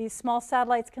 These small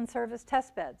satellites can serve as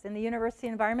test beds in the university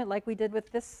environment, like we did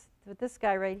with this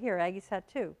guy right here, AggiSat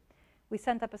 2. We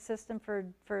sent up a system for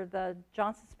the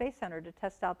Johnson Space Center to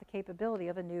test out the capability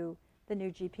of the new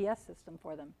GPS system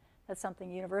for them. That's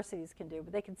something universities can do,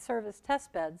 but they can serve as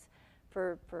test beds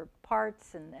for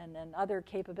parts and other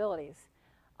capabilities.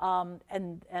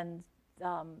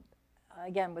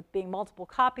 Again, with being multiple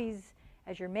copies,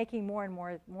 as you're making more and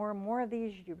more of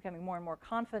these, you're becoming more and more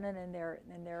confident in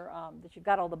that you've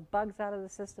got all the bugs out of the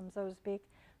system, so to speak.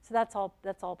 So that's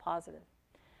all positive.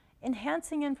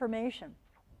 Enhancing information.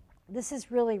 This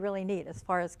is really, really neat as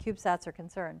far as CubeSats are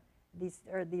concerned.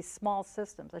 These small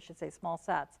systems, I should say small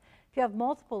sats. If you have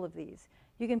multiple of these,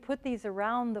 you can put these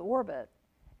around the orbit.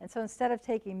 And so instead of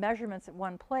taking measurements at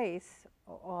one place,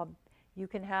 you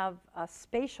can have a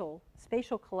spatial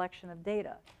collection of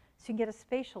data. So you can get a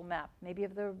spatial map, maybe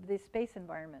of the space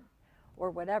environment or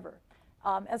whatever,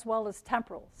 as well as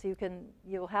temporal. So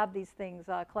you'll have these things,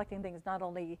 collecting things not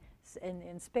only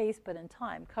in space but in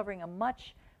time, covering a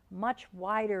much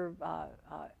wider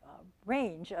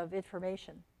range of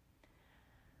information.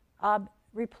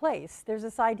 Replace. There's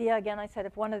this idea, again, I said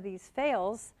if one of these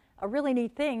fails, a really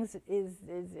neat thing is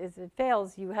it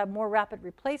fails, you have more rapid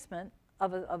replacement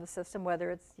of a system, whether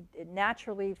it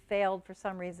naturally failed for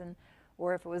some reason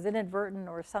or if it was inadvertent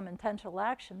or some intentional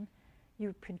action.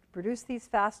 You produce these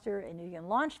faster and you can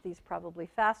launch these probably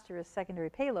faster as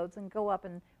secondary payloads and go up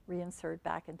and reinsert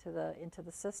back into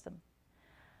the system.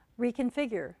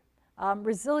 Reconfigure.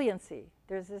 Resiliency.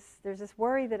 There's this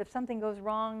worry that if something goes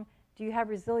wrong, do you have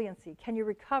resiliency? Can you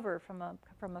recover from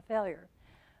a failure?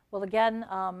 Well, again,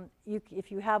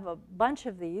 if you have a bunch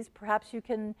of these, perhaps you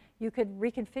could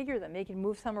reconfigure them. You can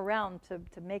move some around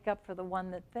to make up for the one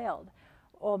that failed.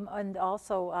 And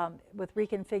also with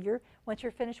reconfigure, once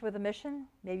you're finished with a mission,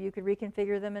 maybe you could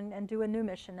reconfigure them and do a new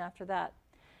mission after that.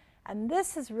 And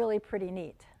this is really pretty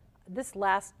neat. This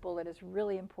last bullet is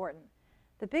really important.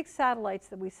 The big satellites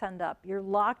that we send up, you're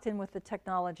locked in with the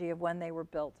technology of when they were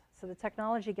built. So the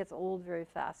technology gets old very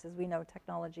fast, as we know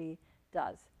technology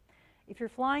does. If you're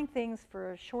flying things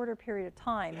for a shorter period of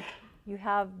time, you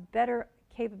have better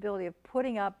capability of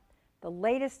putting up the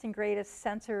latest and greatest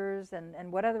sensors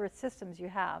and what other systems you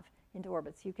have into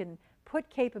orbits. You can put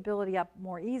capability up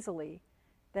more easily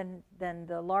than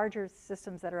the larger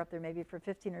systems that are up there maybe for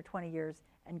 15 or 20 years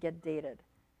and get dated.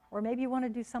 Or maybe you want to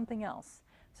do something else.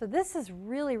 So this is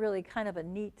really, really kind of a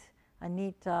neat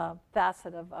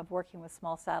facet of working with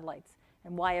small satellites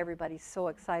and why everybody's so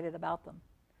excited about them.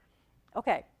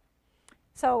 Okay,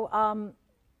 so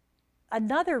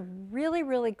another really,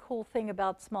 really cool thing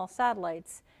about small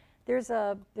satellites, there's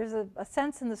a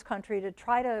sense in this country to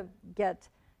try to get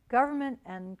government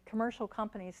and commercial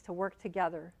companies to work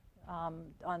together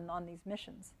on these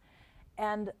missions.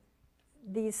 And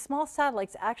these small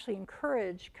satellites actually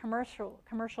encourage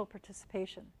commercial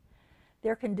participation.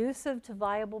 They're conducive to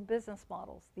viable business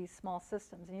models, these small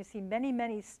systems. And you see many,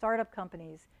 many startup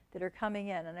companies that are coming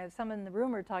in. And I have some in the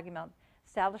room who are talking about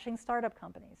establishing startup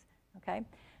companies. Okay?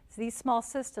 So these small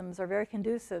systems are very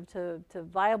conducive to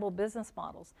viable business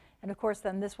models. And of course,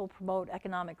 then this will promote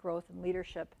economic growth and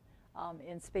leadership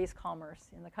in space commerce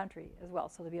in the country as well.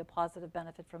 So there'll be a positive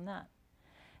benefit from that.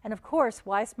 And of course,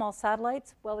 why small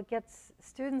satellites? Well, it gets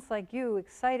students like you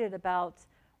excited about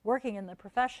working in the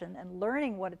profession and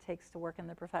learning what it takes to work in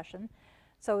the profession.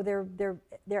 So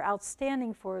they're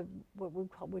outstanding for what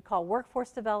we call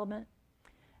workforce development.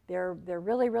 They're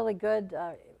really, really good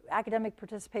academic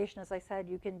participation. As I said,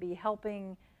 you can be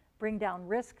helping bring down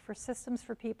risk for systems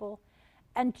for people.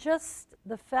 And just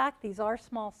the fact these are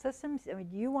small systems, I mean,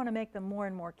 you want to make them more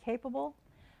and more capable.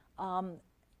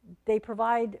 They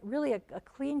provide really a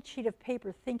clean sheet of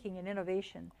paper thinking and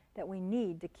innovation that we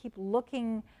need to keep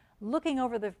looking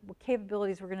over the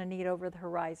capabilities we're going to need over the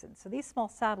horizon. So these small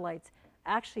satellites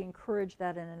actually encourage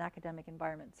that in an academic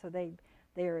environment. So they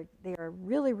are a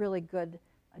really, really good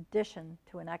addition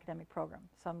to an academic program.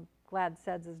 So I'm glad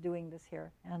SEDS is doing this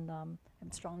here, and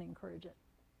strongly encourage it.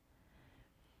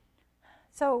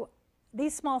 So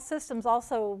these small systems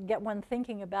also get one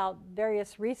thinking about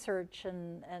various research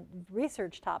and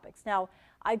research topics. Now,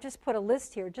 I've just put a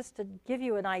list here just to give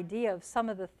you an idea of some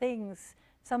of the things,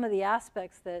 some of the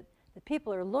aspects that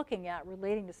people are looking at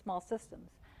relating to small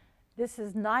systems. This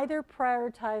is neither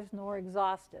prioritized nor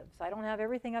exhaustive. So I don't have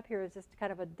everything up here. It's just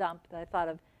kind of a dump that I thought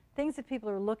of things that people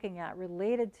are looking at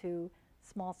related to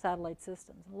small satellite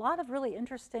systems. A lot of really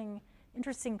interesting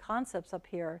concepts up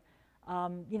here,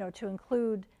 you know, to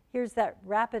include. Here's that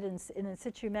rapid in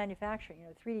situ manufacturing, you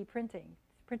know, 3D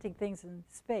printing things in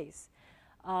space.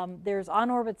 There's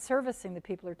on-orbit servicing that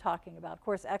people are talking about. Of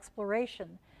course,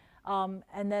 exploration.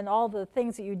 And then all the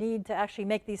things that you need to actually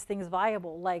make these things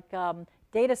viable, like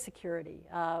data security.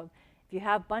 If you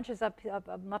have bunches up there,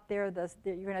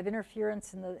 you're going to have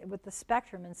interference with the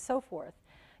spectrum and so forth.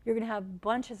 You're going to have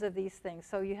bunches of these things.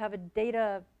 So you have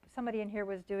somebody in here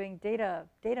was doing data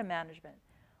management.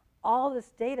 All this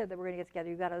data that we're going to get together,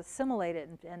 you've got to assimilate it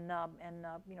and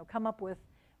you know, come up with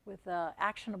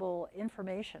actionable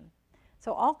information.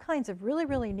 So all kinds of really,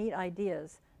 really neat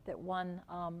ideas that one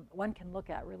can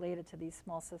look at related to these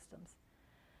small systems.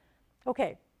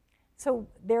 Okay, so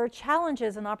there are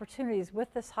challenges and opportunities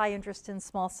with this high interest in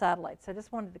small satellites. I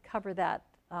just wanted to cover that,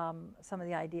 some of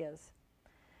the ideas.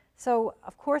 So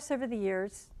of course, over the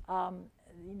years, and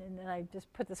I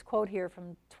just put this quote here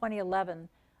from 2011,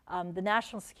 the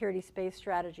National Security Space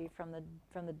Strategy from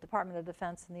the Department of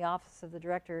Defense and the Office of the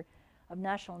Director of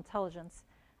National Intelligence,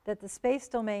 that the space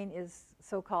domain is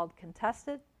so-called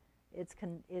contested, it's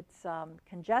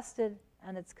congested,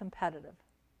 and it's competitive.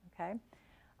 Okay,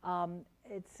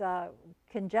 it's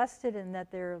congested in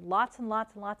that there are lots and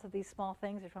lots and lots of these small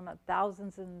things. You're talking about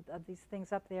thousands of these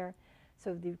things up there.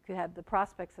 So you could have the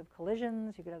prospects of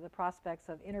collisions. You could have the prospects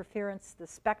of interference, the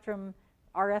spectrum,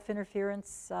 RF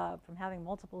interference from having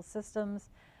multiple systems.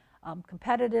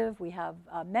 Competitive, we have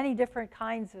many different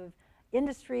kinds of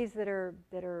industries that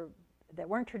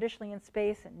weren't traditionally in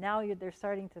space, and now they're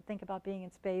starting to think about being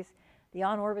in space. The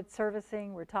on-orbit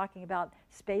servicing, we're talking about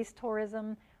space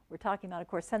tourism. We're talking about, of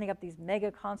course, sending up these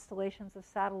mega constellations of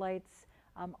satellites.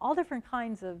 All different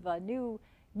kinds of new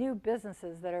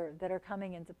businesses that are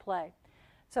coming into play.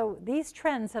 So these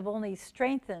trends have only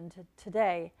strengthened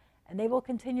today, and they will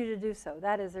continue to do so.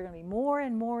 That is, there are going to be more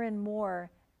and more and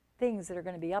more things that are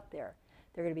going to be up there.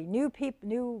 There are going to be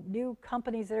new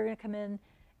companies that are going to come in.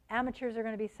 Amateurs are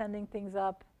going to be sending things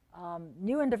up.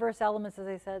 New and diverse elements, as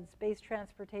I said, space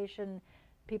transportation,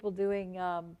 people doing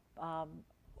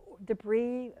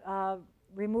debris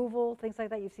removal, things like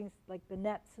that. You've seen like the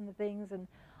nets and the things, and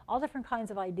all different kinds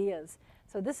of ideas.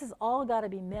 So this has all got to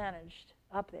be managed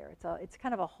up there. It's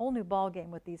kind of a whole new ballgame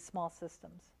with these small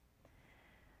systems.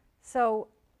 So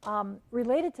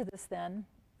related to this then,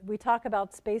 we talk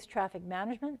about space traffic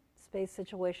management, space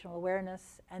situational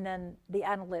awareness, and then the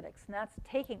analytics. And that's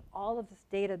taking all of this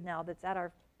data now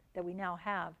that we now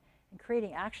have and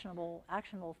creating actionable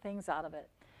things out of it.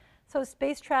 So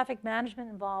space traffic management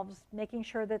involves making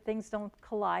sure that things don't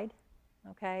collide,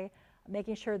 okay?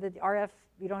 Making sure that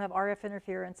you don't have RF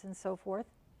interference and so forth,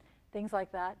 things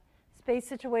like that. Space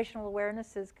situational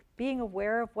awareness is being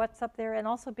aware of what's up there and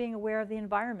also being aware of the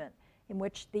environment in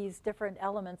which these different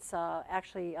elements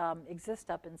actually exist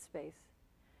up in space.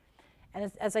 And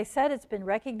as I said, it's been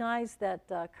recognized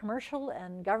that commercial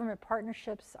and government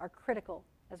partnerships are critical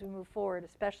as we move forward,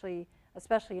 especially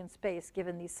in space,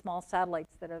 given these small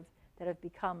satellites that have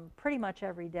become pretty much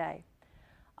every day.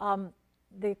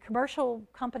 The commercial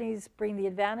companies bring the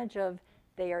advantage of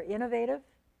they are innovative.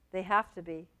 They have to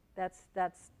be.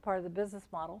 That's part of the business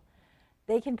model.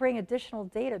 They can bring additional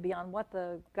data beyond what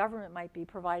the government might be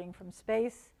providing from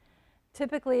space.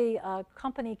 Typically, a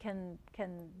company can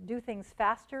do things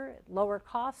faster, at lower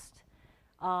cost,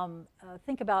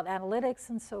 think about analytics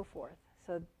and so forth.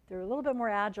 So they're a little bit more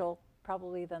agile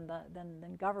probably than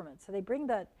government. So they bring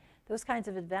those kinds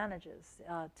of advantages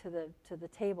to the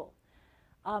table.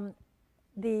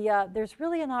 There's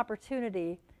really an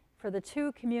opportunity for the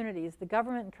two communities, the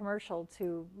government and commercial,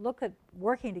 to look at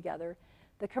working together.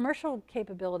 The commercial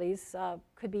capabilities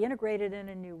could be integrated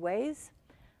in new ways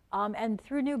and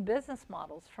through new business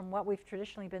models from what we've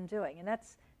traditionally been doing. And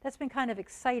that's been kind of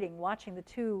exciting, watching the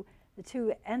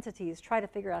two entities try to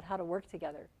figure out how to work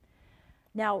together.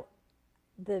 Now,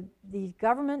 the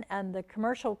government and the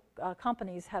commercial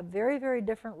companies have very, very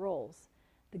different roles.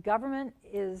 The government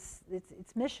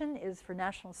its mission is for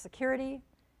national security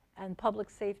and public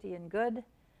safety and good,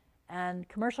 and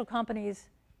commercial companies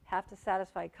have to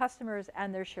satisfy customers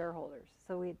and their shareholders.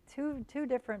 So we have two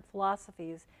different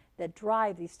philosophies that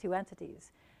drive these two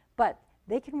entities, but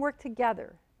they can work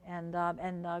together and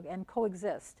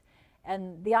coexist.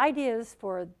 And the idea is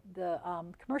for the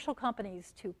commercial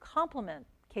companies to complement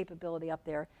capability up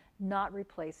there, not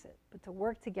replace it, but to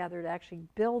work together to actually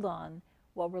build on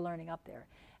what we're learning up there.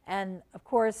 And of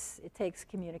course, it takes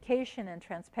communication and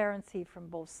transparency from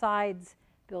both sides,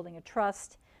 building a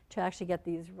trust to actually get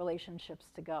these relationships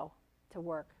to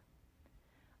work.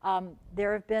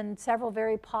 There have been several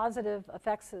very positive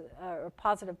effects or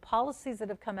positive policies that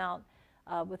have come out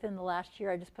within the last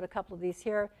year. I just put a couple of these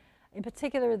here. In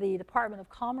particular, the Department of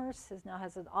Commerce now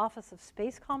has an Office of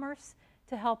Space Commerce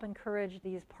to help encourage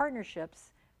these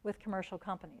partnerships with commercial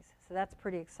companies. So that's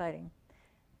pretty exciting.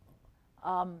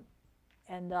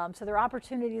 So there are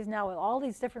opportunities now with all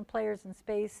these different players in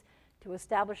space to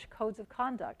establish codes of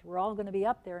conduct. We're all going to be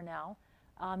up there now.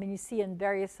 And you see in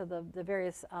various of the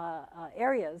various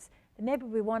areas that maybe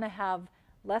we want to have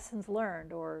lessons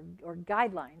learned or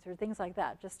guidelines or things like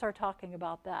that. Just start talking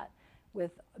about that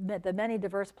with the many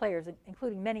diverse players,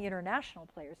 including many international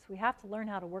players. We have to learn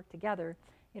how to work together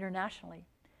internationally.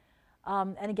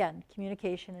 And again,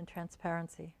 communication and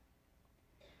transparency.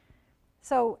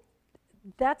 So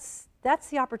that's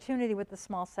the opportunity with the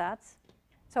small sats.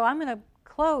 So I'm going to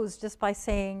close just by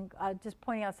saying, just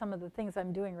pointing out some of the things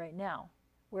I'm doing right now,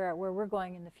 where we're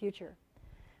going in the future.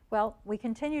 Well, we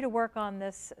continue to work on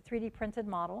this 3D printed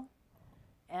model,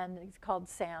 and it's called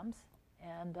SAMS.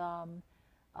 And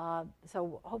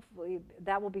so hopefully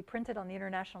that will be printed on the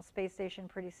International Space Station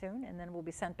pretty soon, and then will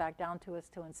be sent back down to us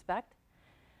to inspect.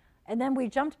 And then we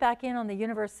jumped back in on the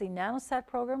University Nanosat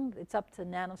program. It's up to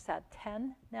Nanosat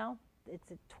 10 now.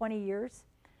 It's at 20 years.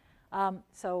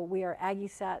 So we are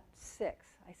AggieSat 6.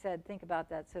 I said, think about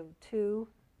that. So 2,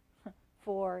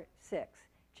 4, 6.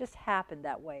 Just happened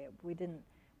that way. We didn't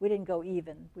go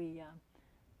even.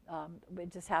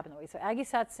 It just happened that way. So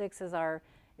AggieSat 6 is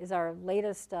our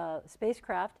latest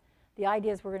spacecraft. The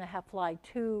idea is we're going to have fly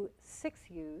 2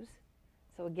 6Us.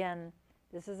 So again,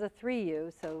 this is a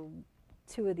 3U. So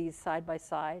 2 of these side by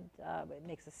side, it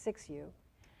makes a 6U.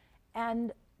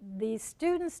 And the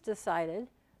students decided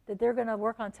that they're going to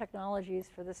work on technologies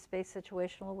for this space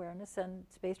situational awareness and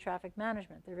space traffic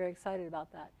management. They're very excited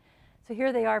about that. So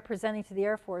here they are presenting to the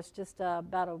Air Force just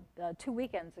about 2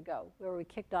 weekends ago, where we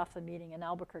kicked off the meeting in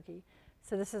Albuquerque.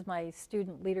 So this is my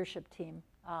student leadership team.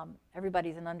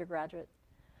 Everybody's an undergraduate.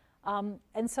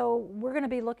 And so we're going to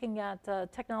be looking at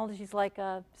technologies like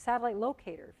a satellite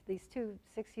locator. These 2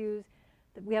 6Us,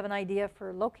 we have an idea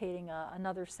for locating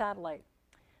another satellite.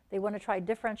 They want to try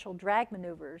differential drag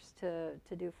maneuvers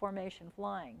to do formation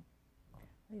flying.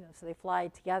 So they fly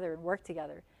together and work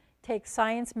together. Take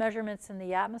science measurements in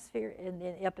the atmosphere,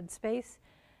 up in space.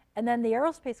 And then the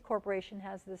Aerospace Corporation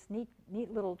has this neat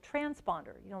little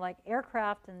transponder. Like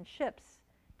aircraft and ships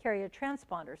carry a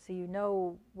transponder, so you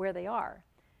know where they are.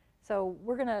 So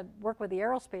we're going to work with the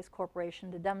Aerospace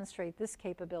Corporation to demonstrate this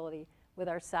capability with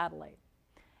our satellite.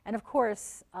 And of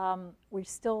course, we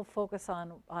still focus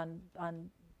on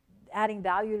adding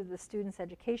value to the students'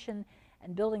 education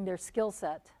and building their skill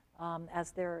set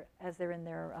as they're in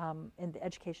the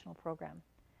educational program.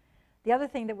 The other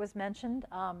thing that was mentioned,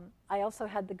 I also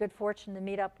had the good fortune to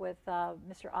meet up with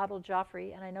Mr. Adil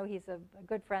Joffrey, and I know he's a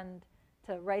good friend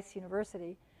to Rice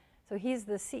University. So he's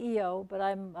the CEO, but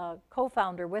I'm a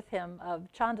co-founder with him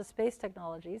of Chanda Space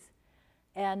Technologies.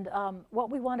 And what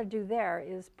we want to do there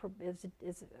is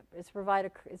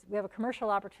provide we have a commercial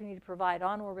opportunity to provide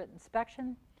on-orbit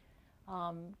inspection,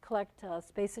 collect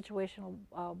space situational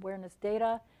awareness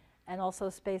data, and also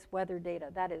space weather data.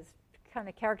 That is kind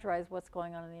of characterize what's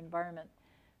going on in the environment.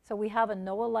 So we have a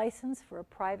NOAA license for a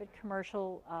private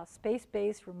commercial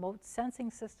space-based remote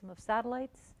sensing system of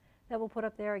satellites that we'll put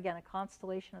up there. Again, a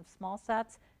constellation of small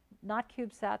sats, not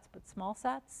CubeSats, but small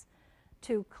sats,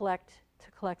 to collect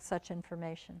such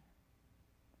information.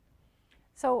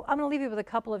 So I'm going to leave you with a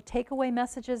couple of takeaway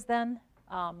messages then.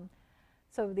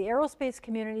 So the aerospace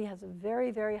community has a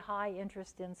very, very high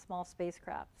interest in small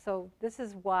spacecraft. So this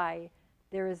is why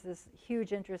there is this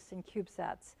huge interest in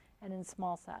CubeSats and in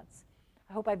small sats.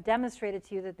 I hope I've demonstrated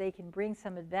to you that they can bring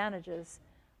some advantages,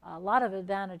 a lot of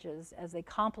advantages, as they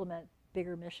complement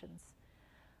bigger missions.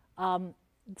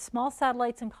 Small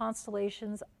satellites and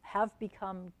constellations have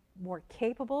become more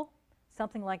capable.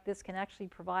 Something like this can actually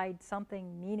provide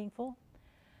something meaningful.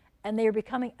 And they are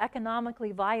becoming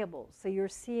economically viable. So you're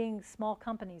seeing small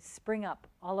companies spring up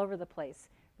all over the place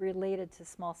related to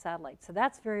small satellites. So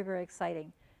that's very, very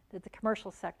exciting that the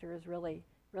commercial sector is really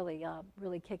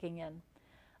kicking in.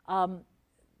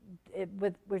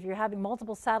 If you're having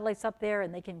multiple satellites up there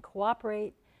and they can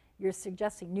cooperate, you're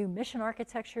suggesting new mission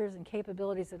architectures and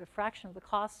capabilities at a fraction of the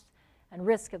cost and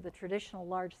risk of the traditional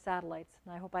large satellites.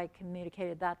 And I hope I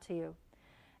communicated that to you.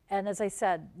 And as I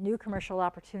said, new commercial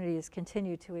opportunities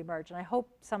continue to emerge. And I hope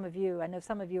some of you, I know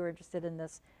some of you are interested in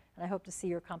this, and I hope to see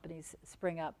your companies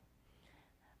spring up.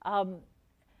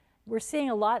 We're seeing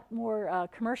a lot more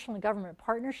commercial and government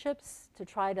partnerships to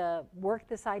try to work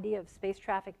this idea of space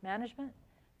traffic management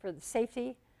for the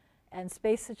safety and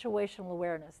space situational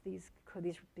awareness. These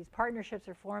partnerships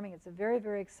are forming. It's a very,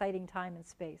 very exciting time in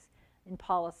space, in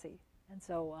policy. And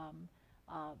so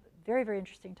very, very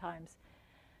interesting times.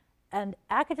 And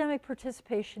academic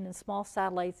participation in small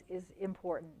satellites is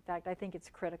important. In fact, I think it's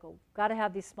critical. Got to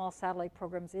have these small satellite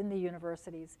programs in the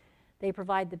universities. They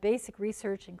provide the basic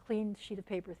research and clean sheet of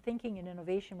paper thinking and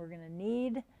innovation we're going to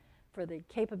need for the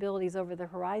capabilities over the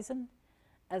horizon,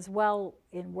 as well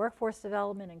in workforce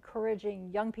development,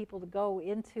 encouraging young people to go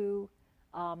into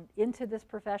this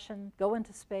profession, go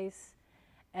into space.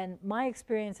 And my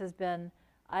experience has been,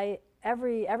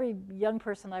 every young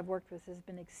person I've worked with has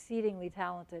been exceedingly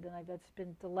talented, and I've just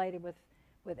been delighted with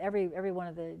every one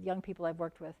of the young people I've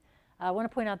worked with. I want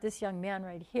to point out this young man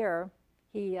right here.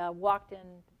 He walked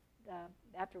in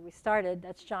after we started.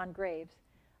 That's John Graves.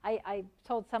 I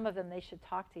told some of them they should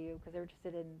talk to you because they're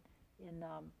interested in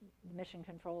the mission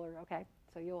controller. Okay,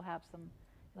 so you'll have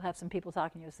some people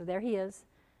talking to you. So there he is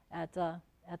at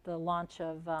the launch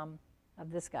of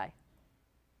this guy.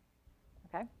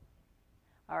 Okay.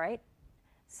 All right.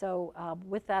 So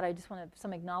with that, I just want to have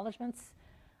some acknowledgments.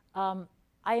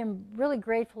 I am really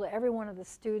grateful to every one of the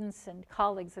students and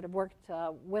colleagues that have worked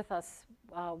with us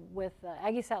with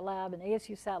AggieSat Lab and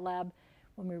ASU Sat Lab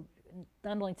when we were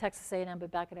not only Texas A&M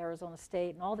but back at Arizona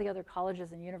State and all the other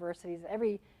colleges and universities,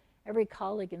 every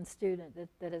colleague and student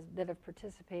that have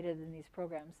participated in these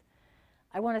programs.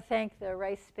 I want to thank the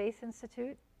Rice Space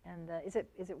Institute and is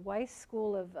it Weiss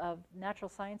School of Natural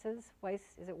Sciences? Weiss,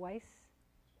 is it Weiss?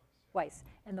 Weiss,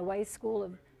 and the Weiss School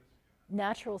of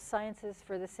Natural Sciences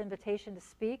for this invitation to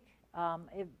speak.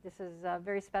 This is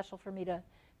very special for me to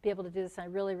be able to do this, and I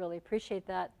really, really appreciate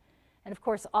that. And of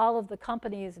course, all of the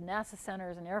companies and NASA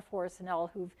centers and Air Force and all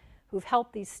who've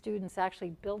helped these students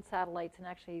actually build satellites and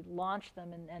actually launch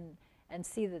them and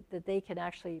see that they can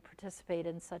actually participate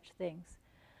in such things.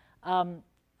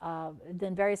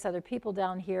 Then various other people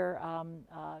down here,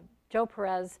 Joe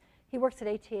Perez, he works at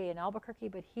ATA in Albuquerque,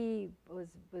 but he was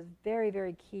very,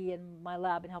 very key in my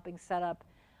lab in helping set up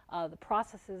the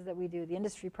processes that we do, the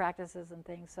industry practices and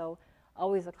things. So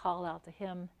always a call out to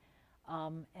him,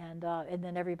 and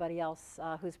then everybody else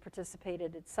who's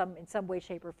participated in some way,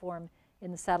 shape, or form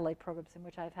in the satellite programs in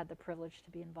which I've had the privilege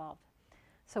to be involved.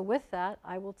 So with that,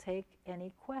 I will take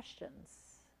any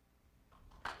questions.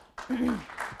 So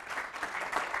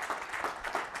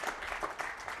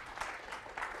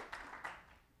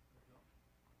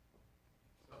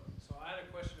I had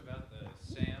a question about the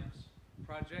SAMS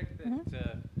project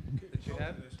that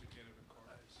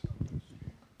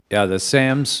Yeah, the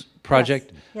SAMS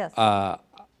project. Yes.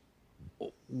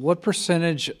 What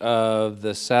percentage of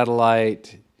the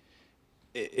satellite,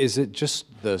 is it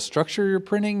just the structure you're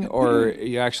printing, or are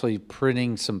you actually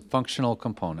printing some functional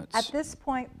components? At this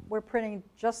point, we're printing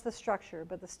just the structure,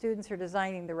 but the students are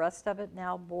designing the rest of it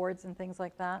now, boards and things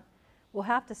like that. We'll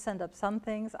have to send up some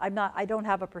things. I don't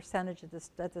have a percentage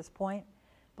at this point,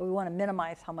 but we want to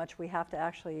minimize how much we have to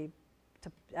actually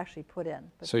put in.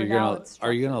 But So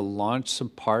are you gonna launch some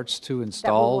parts to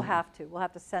install? We'll have to. We'll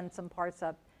have to send some parts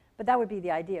up. But that would be the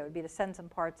idea. It would be to send some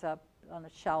parts up on a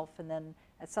shelf, and then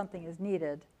as something is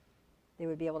needed, they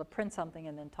would be able to print something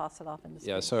and then toss it off into space.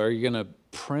 Yeah, so are you gonna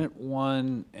print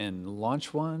one and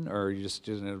launch one, or are you just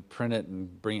gonna print it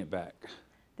and bring it back?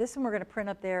 This one we're going to print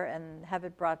up there and have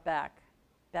it brought back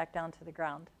down to the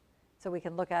ground, so we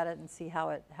can look at it and see how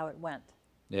it went.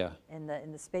 Yeah. In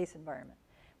the space environment.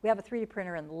 We have a 3D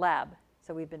printer in the lab,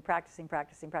 so we've been practicing.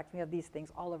 We have these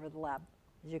things all over the lab,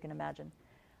 as you can imagine.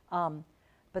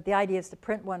 But the idea is to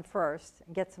print one first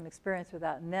and get some experience with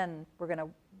that, and then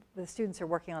the students are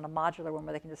working on a modular one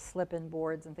where they can just slip in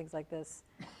boards and things like this,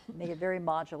 make it very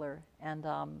modular, and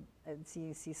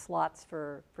see slots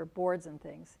for boards and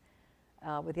things,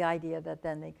 with the idea that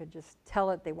then they could just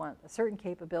tell it they want a certain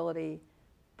capability,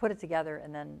 put it together,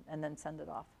 and then send it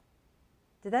off.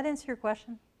 Did that answer your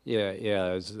question? Yeah,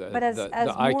 yeah. But as the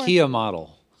more, IKEA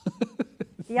model.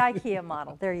 The IKEA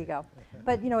model, there you go.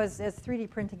 But as 3D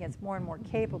printing gets more and more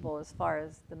capable as far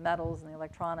as the metals and the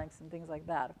electronics and things like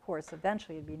that, of course,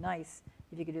 eventually it'd be nice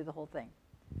if you could do the whole thing.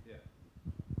 Yeah. I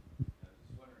was just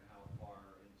wondering how far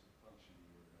into function you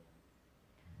were going.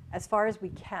 As far as we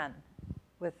can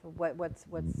with what's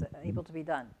able to be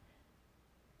done.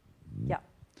 Yeah.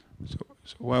 So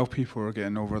while people are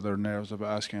getting over their nerves about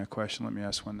asking a question, let me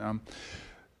ask one.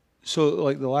 So,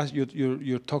 like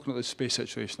you're talking about the space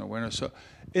situational awareness. So,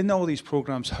 in all these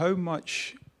programs, how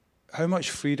much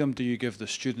freedom do you give the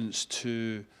students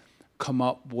to come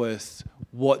up with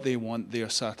what they want their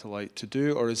satellite to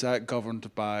do, or is that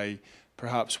governed by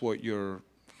perhaps what your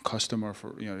customer,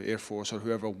 for Air Force or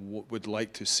whoever would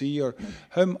like to see, or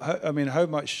how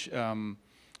much? I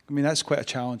mean, that's quite a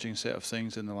challenging set of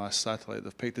things in the last satellite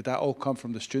they've picked. Did that all come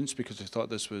from the students because they thought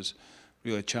this was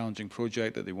really a challenging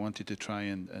project that they wanted to try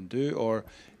and do? Or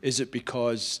is it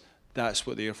because that's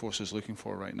what the Air Force is looking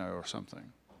for right now or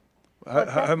something?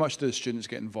 How much do the students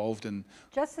get involved in?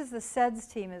 Just as the SEDS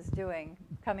team is doing,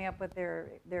 coming up with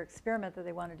their experiment that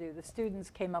they want to do, the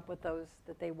students came up with those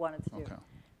that they wanted to do. Okay.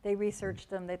 They researched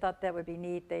them. They thought that would be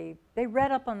neat. They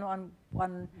read up on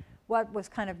what was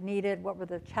kind of needed, what were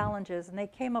the challenges, and they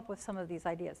came up with some of these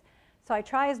ideas. So I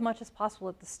try as much as possible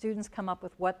that the students come up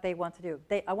with what they want to do.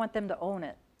 I want them to own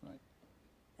it. Right.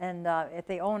 And if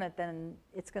they own it, then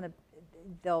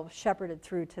they'll shepherd it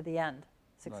through to the end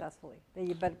successfully. Right.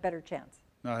 You better chance.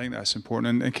 No, I think that's important.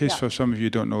 And in case for some of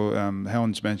you don't know,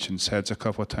 Helen's mentioned SEDS a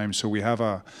couple of times. So we have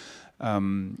a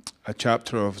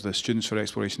chapter of the Students for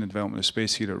Exploration and Development of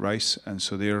Space here at Rice, and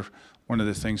so they're one of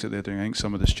the things that they're doing. I think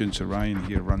some of the students at Ryan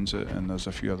here runs it, and there's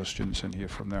a few other students in here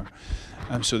from there.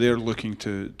 So they're looking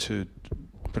to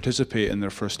participate in their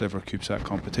first ever CubeSat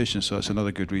competition. So that's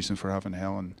another good reason for having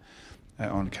Helen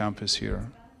on campus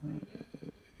here.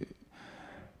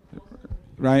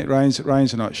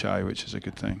 Ryan's not shy, which is a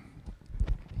good thing.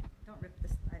 Don't rip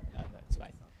this. No, that's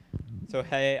fine. So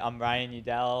hey, I'm Ryan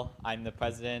Udell. I'm the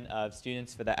president of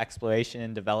Students for the Exploration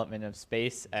and Development of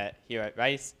Space here at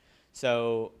Rice.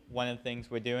 So one of the things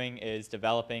we're doing is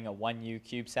developing a 1U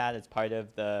CubeSat as part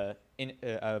of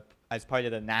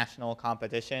the national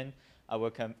competition.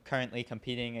 We're currently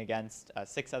competing against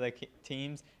 6 other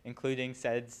teams, including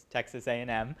SEDS, Texas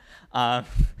A&M.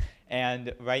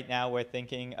 And right now we're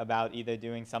thinking about either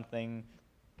doing something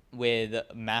with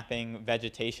mapping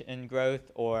vegetation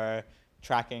growth or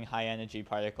tracking high energy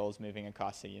particles moving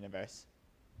across the universe.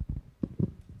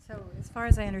 So as far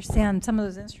as I understand, some of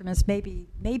those instruments may be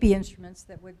instruments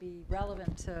that would be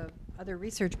relevant to other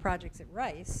research projects at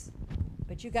Rice,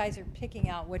 but you guys are picking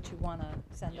out what you want to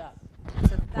send up.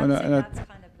 So that's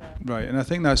kind of the... Right, and I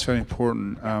think that's very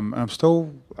important. I'm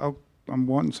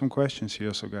wanting some questions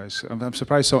here, so guys. I'm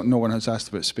surprised no one has asked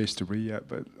about space debris yet,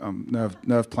 but now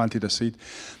I've planted a seed.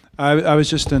 I was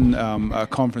just in a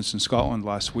conference in Scotland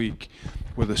last week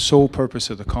where the sole purpose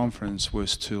of the conference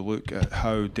was to look at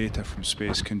how data from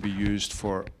space can be used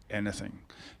for anything.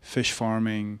 Fish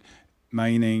farming,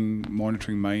 mining,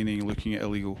 monitoring mining, looking at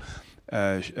illegal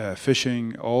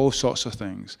fishing, all sorts of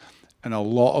things. And a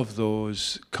lot of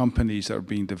those companies that are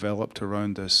being developed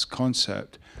around this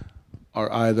concept are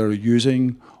either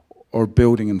using or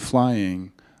building and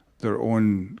flying their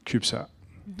own CubeSat.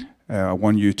 Mm-hmm.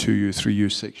 1U, 2U, 3U,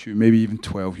 6U, maybe even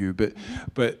 12U.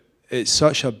 But it's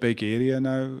such a big area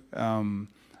now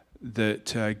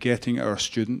that getting our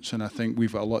students, and I think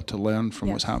we've got a lot to learn from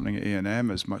what's happening at A&M,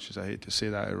 as much as I hate to say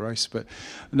that at Rice. But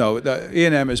no,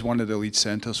 A&M is one of the lead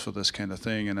centres for this kind of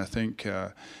thing, and I think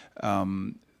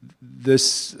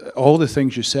all the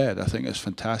things you said, I think is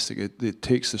fantastic. It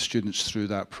takes the students through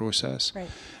that process. Right.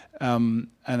 And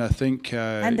I think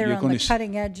and they're you're on going the to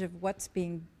cutting edge of what's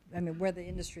being, where the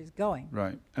industry is going.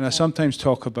 Right. And I sometimes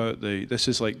talk about this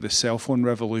is like the cell phone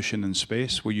revolution in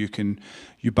space, where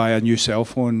you buy a new cell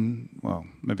phone, well,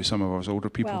 maybe some of us older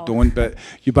people don't, but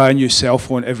you buy a new cell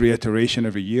phone every iteration,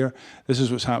 every year. This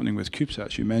is what's happening with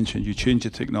CubeSats. You mentioned you change the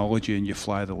technology and you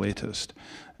fly the latest,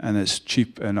 and it's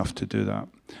cheap enough to do that.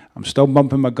 I'm still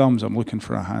bumping my gums. I'm looking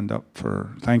for a hand up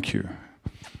for, thank you. I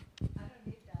don't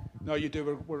need that. No, you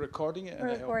do. We're recording it.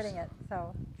 We're recording it,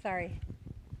 so sorry.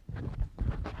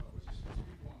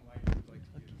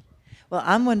 Well,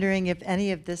 I'm wondering if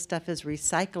any of this stuff is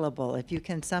recyclable, if you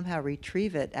can somehow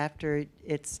retrieve it after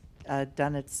it's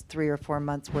done its 3 or 4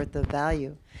 months worth of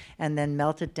value, and then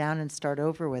melt it down and start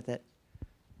over with it.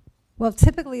 Well,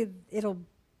 typically it'll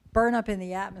burn up in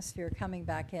the atmosphere coming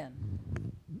back in.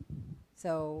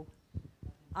 So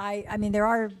I mean, there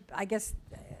are, I guess,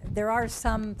 there are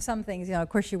some things, of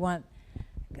course you want,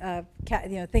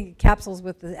 think capsules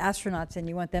with the astronauts, and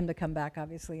you want them to come back,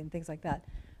 obviously, and things like that.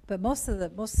 But most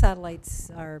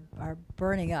satellites are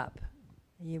burning up.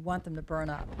 You want them to burn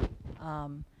up.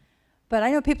 But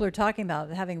I know people are talking about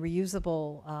having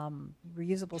reusable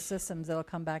systems that'll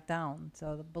come back down,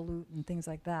 so the balut and things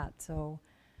like that. So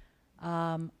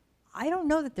I don't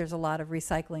know that there's a lot of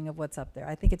recycling of what's up there.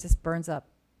 I think it just burns up.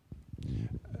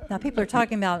 Now people are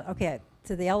talking about, okay,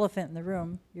 to the elephant in the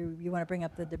room, you want to bring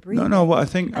up the debris. No, well,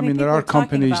 I mean there are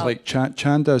companies like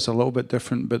Chanda is a little bit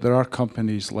different, but there are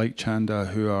companies like Chanda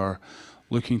who are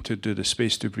looking to do the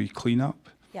space debris cleanup.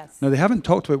 Yes. Now, they haven't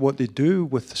talked about what they do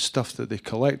with the stuff that they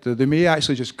collect. They may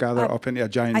actually just gather it up into a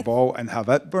giant ball and have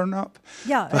it burn up.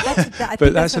 Yeah,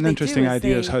 but that's an interesting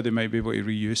idea, is how they might be able to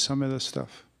reuse some of this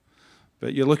stuff.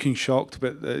 But you're looking shocked,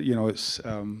 but it's...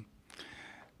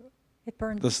 it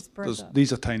burns up.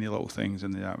 These are tiny little things,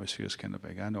 and the atmosphere is kind of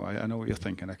big. I know what you're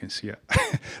thinking. I can see it.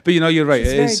 But you're right.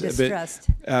 She's it is very distressed.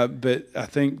 But I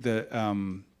think that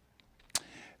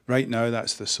right now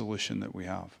that's the solution that we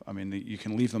have. I mean, you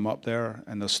can leave them up there,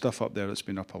 and there's stuff up there that's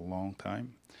been up a long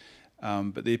time.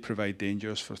 But they provide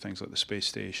dangers for things like the space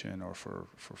station or for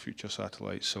future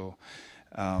satellites. So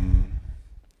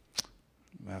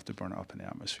we have to burn it up in the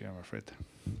atmosphere, I'm afraid.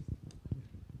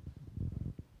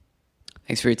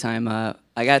 Thanks for your time.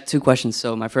 I got 2 questions.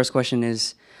 So my first question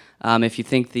is, if you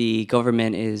think the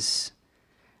government is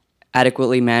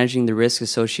adequately managing the risk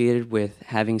associated with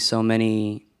having so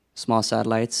many small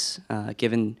satellites,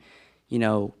 given,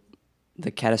 the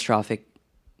catastrophic,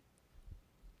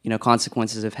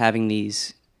 consequences of having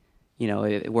these,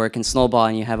 where it can snowball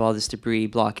and you have all this debris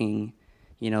blocking,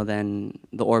 then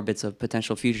the orbits of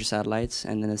potential future satellites.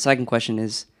 And then the second question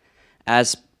is,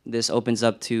 as this opens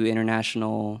up to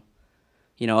international,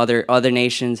 other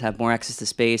nations have more access to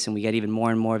space, and we get even more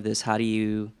and more of this, how do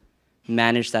you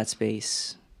manage that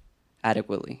space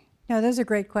adequately? No, those are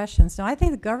great questions. No, I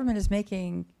think the government is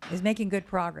making good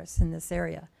progress in this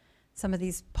area. Some of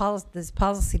these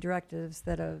policy directives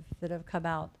that have come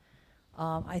out,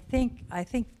 I think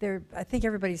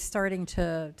everybody's starting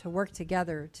to work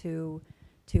together to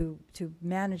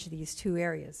manage these 2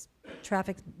 areas,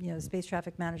 traffic, space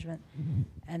traffic management,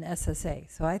 and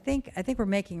SSA. So I think we're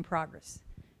making progress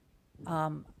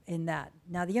in that.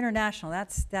 Now the international,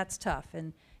 that's tough.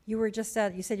 And you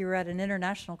said you were at an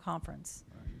international conference.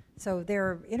 So there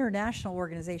are international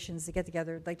organizations that get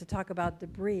together, like to talk about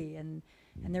debris, and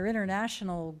there are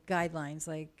international guidelines,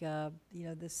 like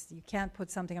you can't put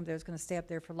something up there that's going to stay up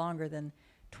there for longer than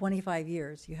 25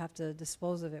 years. You have to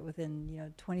dispose of it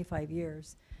within 25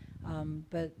 years.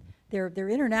 But there are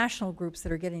international groups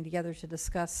that are getting together to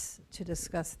discuss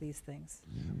these things.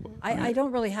 I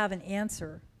don't really have an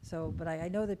answer, but I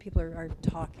know that people are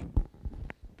talking.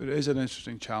 But it is an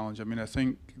interesting challenge. I mean, I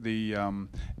think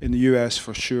in the US,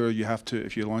 for sure, you have to,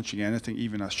 if you're launching anything,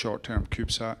 even a short-term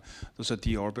CubeSat, there's a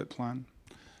deorbit plan,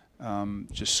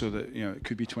 just so that, it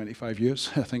could be 25 years,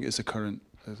 I think is the current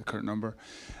number.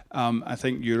 I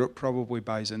think Europe probably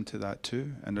buys into that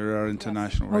too, and there are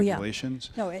international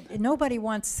regulations. Yeah. No, nobody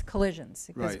wants collisions,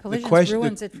 because right. collisions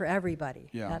ruins it for everybody.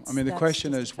 Yeah, I mean, the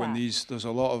question is when there's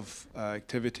a lot of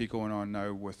activity going on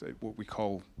now with what we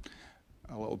call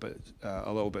a little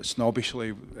bit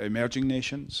snobbishly emerging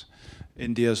nations,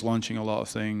 India's launching a lot of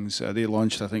things. They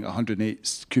launched, I think, 108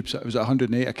 CubeSat. Was it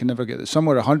 108? I can never get it.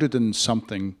 Somewhere 100 and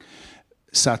something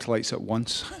satellites at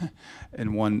once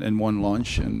in one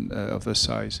launch of this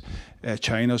size.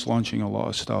 China's launching a lot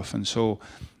of stuff, and so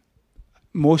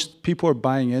most people are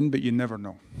buying in, but you never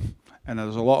know. And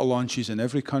there's a lot of launches in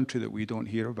every country that we don't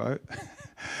hear about,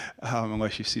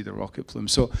 unless you see the rocket plume.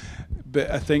 So, but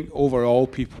I think overall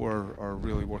people are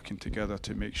really working together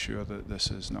to make sure that this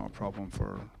is not a problem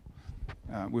for.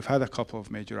 We've had a couple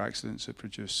of major accidents that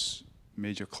produce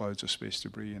major clouds of space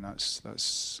debris, and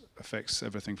that's affects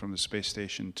everything from the space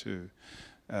station to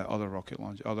other rocket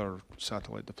launch, other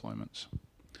satellite deployments.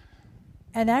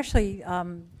 And actually,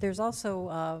 there's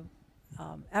also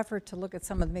effort to look at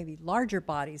some of the maybe larger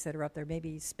bodies that are up there,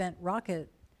 maybe spent rocket,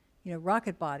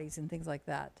 rocket bodies and things like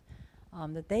that.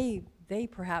 That they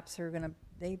perhaps are going to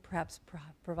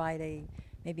provide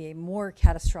maybe a more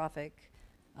catastrophic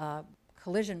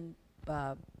collision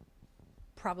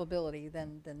probability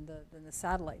than the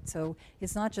satellite. So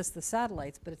it's not just the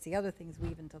satellites, but it's the other things we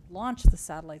even to launch the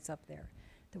satellites up there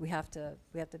that we have to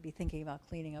be thinking about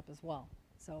cleaning up as well.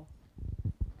 So.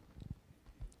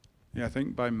 Yeah, I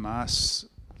think by mass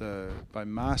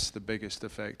the biggest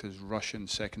effect is Russian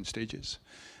second stages,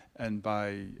 and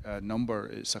by number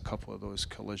it's a couple of those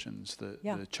collisions,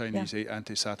 the Chinese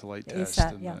anti-satellite test.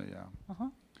 And yeah.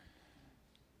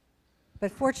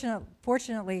 But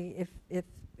fortunately, if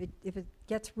it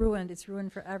gets ruined, it's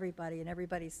ruined for everybody, and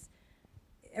everybody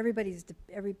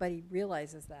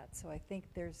realizes that. So I think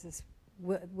there's this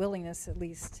willingness, at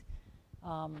least,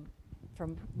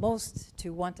 from most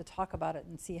to want to talk about it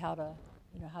and see how to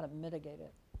mitigate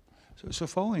it. So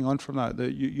following on from that,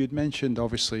 you'd mentioned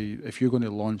obviously if you're going to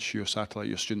launch your satellite,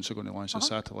 your students are going to launch a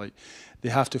satellite, they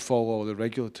have to follow all the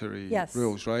regulatory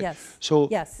rules, right? Yes. So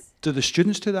yes. Do the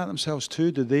students do that themselves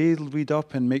too? Do they read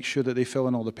up and make sure that they fill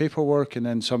in all the paperwork, and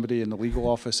then somebody in the legal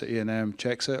office at A&M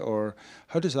checks it, or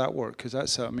how does that work? Because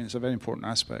that's it's a very important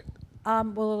aspect. Well,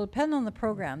 it'll depend on the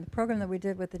program. The program that we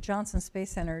did with the Johnson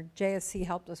Space Center, JSC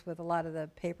helped us with a lot of the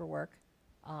paperwork.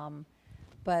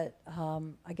 But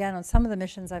again, on some of the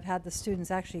missions, I've had the students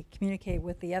actually communicate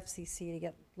with the FCC to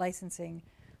get licensing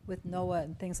with NOAA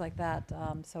and things like that.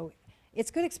 So it's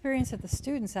good experience that the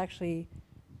students actually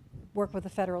work with the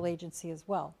federal agency as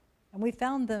well. And we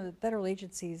found the federal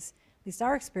agencies, at least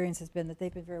our experience has been that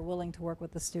they've been very willing to work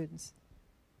with the students.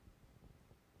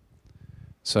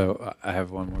 So I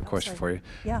have one more question for you.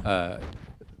 Yeah.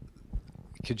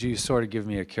 Could you sort of give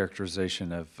me a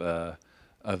characterization of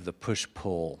the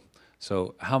push-pull?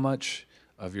 So how much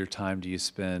of your time do you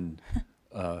spend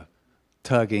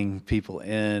tugging people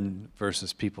in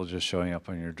versus people just showing up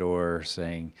on your door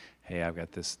saying, "Hey, I've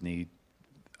got this need.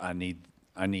 I need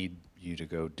you to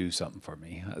go do something for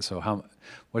me." So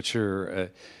what's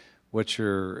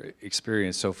your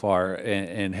experience so far,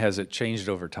 and has it changed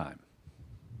over time?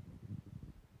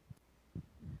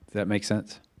 Does that make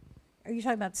sense? Are you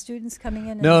talking about students coming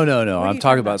in? No. I'm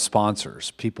talking about sponsors,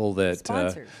 people that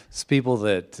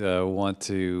want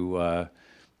to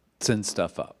send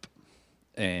stuff up,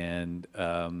 and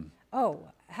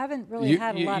haven't really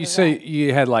had a lot of that. You say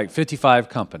you had like 55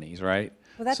 companies, right?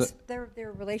 Well, that's they're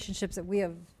relationships that we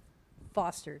have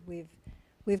fostered.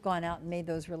 We've gone out and made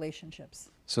those relationships.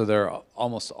 So they're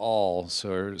almost all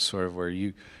sort of where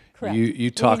you. Correct. You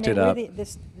talked it up.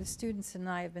 The students and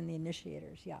I have been the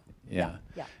initiators. Yeah.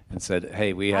 And said,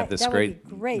 "Hey, we have this great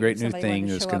new thing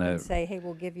that's going to say, hey,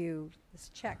 we'll give you this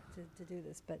check to do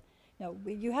this." But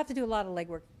you have to do a lot of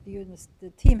legwork. You and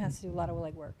the team has to do a lot of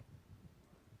legwork.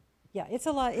 Yeah, it's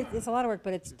a lot. It's a lot of work,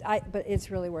 but it's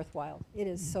really worthwhile. It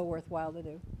is so worthwhile to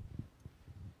do.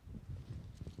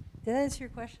 Did that answer your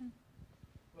question?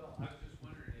 Well, I was just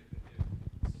wondering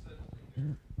if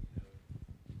suddenly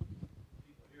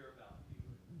people hear about you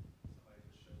and somebody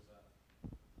just shows up.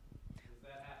 Does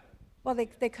that happen? Well,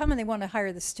 they come and they want to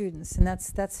hire the students, and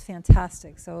that's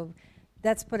fantastic. So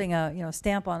that's putting a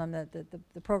stamp on them that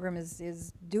the program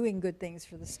is doing good things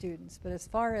for the students. But as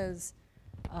far as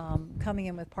coming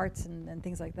in with parts and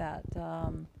things like that,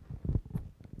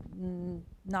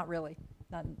 not really.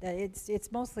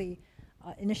 It's mostly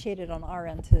initiated on our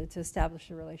end to establish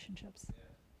the relationships,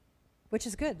 which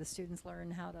is good. The students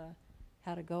learn how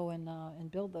to go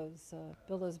and build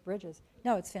those bridges.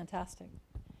 No, it's fantastic.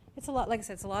 It's a lot. Like I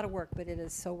said, it's a lot of work, but it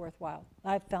is so worthwhile.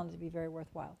 I've found it to be very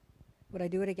worthwhile. Would I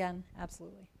do it again?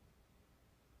 Absolutely.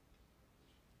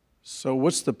 So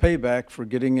what's the payback for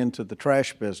getting into the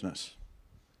trash business?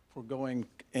 For going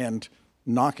and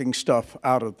knocking stuff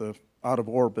out of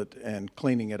orbit and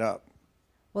cleaning it up?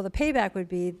 Well, the payback would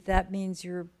be that means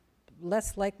you're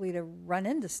less likely to run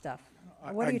into stuff.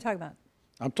 What are you talking about?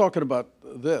 I'm talking about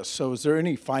this. So is there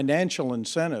any financial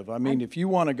incentive? I mean, if you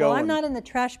want to go Well, I'm and- not in the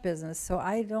trash business, so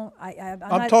I don't, I'm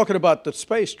I'm not, talking about the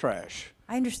space trash.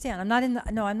 I understand. I'm not in the,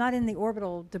 no, I'm not in the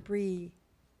orbital debris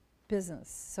business.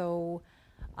 So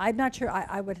I'm not sure,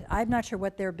 I'm not sure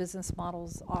what their business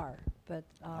models are, but,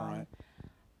 right.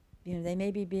 you know, they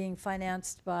may be being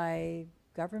financed by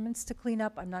governments to clean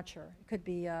up. I'm not sure. It could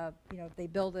be, you know, if they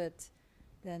build it,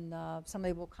 then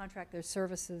somebody will contract their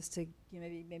services to, you know,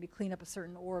 maybe clean up a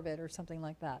certain orbit or something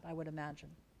like that, I would imagine.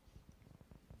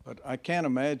 But I can't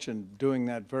imagine doing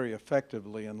that very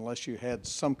effectively unless you had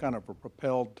some kind of a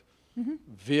propelled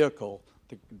vehicle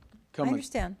to I come and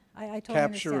understand. I totally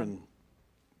capture understand. and,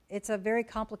 It's a very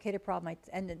complicated problem,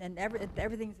 and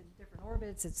everything's in different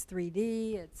orbits. It's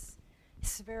 3D, it's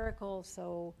spherical,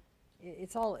 so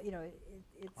it's all, you know,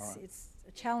 it's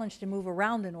a challenge to move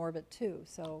around in orbit too.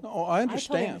 So No, I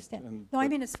totally understand. understand. No, I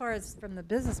mean as far as from the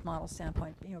business model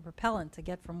standpoint, you know, propellant to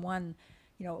get from one,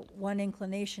 you know, one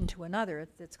inclination to another,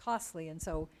 it's costly, and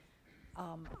so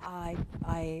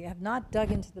I have not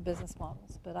dug into the business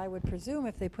models, but I would presume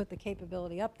if they put the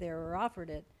capability up there or offered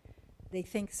it, they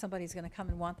think somebody's going to come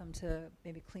and want them to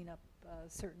maybe clean up a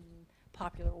certain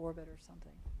popular orbit or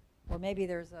something. Or maybe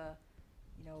there's a,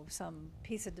 you know, some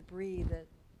piece of debris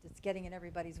that's getting in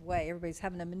everybody's way. Everybody's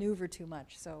having to maneuver too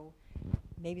much, so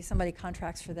maybe somebody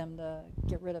contracts for them to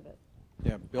get rid of it.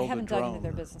 yeah, build a haven't dug into drone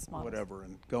their or business models. whatever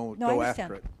and go No, I after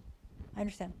understand. it. I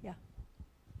understand, yeah.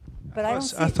 But I don't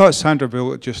see. I thought Sandra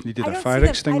Bullock just needed I a don't fire see them,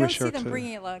 extinguisher I don't see them to.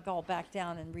 bringing it like all back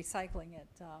down and recycling it.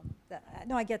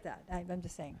 No, I get that. I'm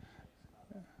just saying.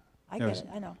 I Yeah, get it,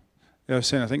 I know. Yeah, I was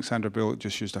saying, I think Sandra Bullock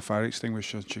just used a fire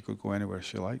extinguisher and she could go anywhere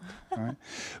she liked, right?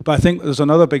 But I think there's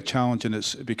another big challenge, and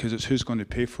it's because it's who's going to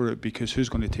pay for it, because who's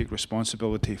going to take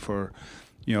responsibility for,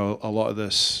 you know, a lot of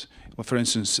this. Well, for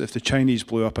instance, if the Chinese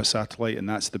blew up a satellite and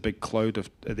that's the big cloud of,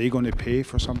 are they going to pay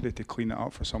for somebody to clean it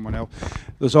up for someone else?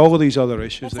 There's all of these other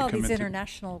issues That's that all come these into.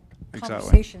 international Exactly.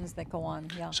 conversations that go on,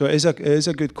 yeah. So it is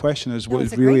a good question, is No, what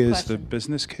it's a really great is the question.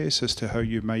 business case as to how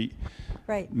you might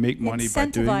Right. make money by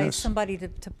doing Incentivize this. somebody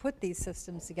to put these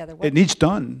systems together. It needs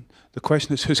done. The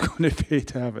question is who's going to pay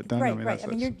to have it done. Right, I mean, right. that's,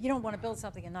 I mean, you don't want to build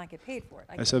something and not get paid for it.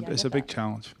 it's I a get big that.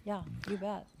 challenge, Yeah, you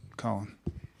bet. Colin.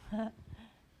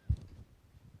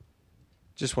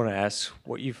 Just want to ask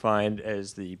what you find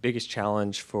as the biggest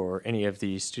challenge for any of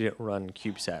the student-run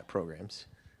CubeSat programs.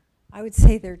 I would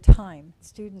say their time,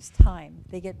 students' time.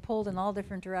 They get pulled in all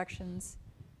different directions.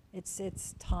 It's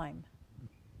time.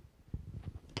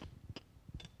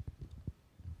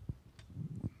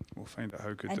 We'll find out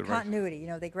how good And the right. continuity, you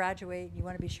know, they graduate, you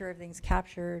want to be sure everything's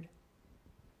captured.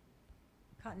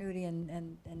 Continuity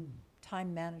and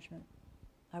time management,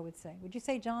 I would say. Would you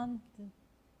say, John, the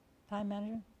time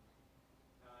management?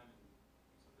 Time is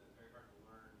something that's very hard to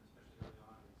learn, especially early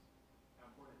on, is how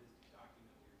important it is to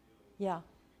document what you're doing. Yeah.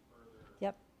 Further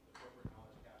Yep. the appropriate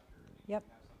knowledge capture, and you Yep.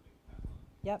 can have something to pass on.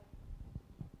 Yep.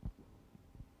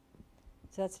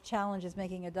 So that's a challenge, is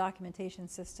making a documentation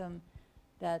system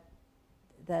that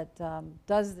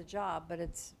does the job, but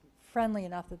it's friendly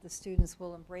enough that the students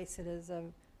will embrace it as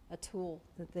a tool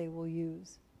that they will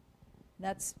use.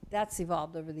 And that's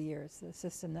evolved over the years, the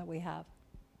system that we have.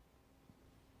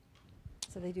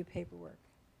 So they do paperwork.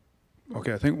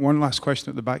 Okay, I think one last question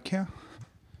at the back here.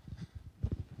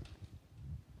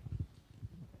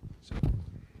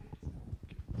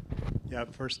 Yeah,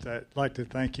 first I'd like to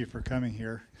thank you for coming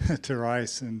here to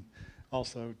Rice, and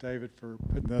also David for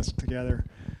putting this together.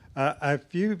 Have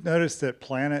you noticed that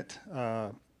Planet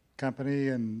company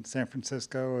in San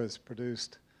Francisco has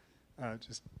produced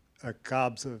just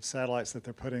gobs of satellites that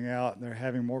they're putting out, and they're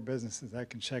having more businesses they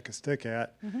can shake a stick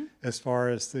at as far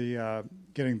as the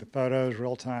getting the photos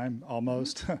real time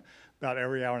almost. About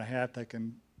every hour and a half they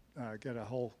can get a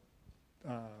whole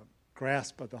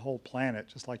grasp of the whole planet,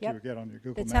 just like you Yep. would get on your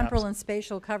Google The Maps. temporal and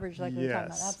spatial coverage like we were talking about,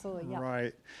 Yes, absolutely, yeah.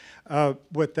 right.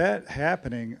 With that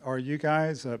happening, are you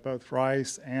guys, both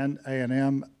Rice and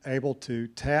A&M, able to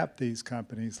tap these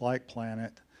companies like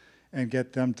Planet and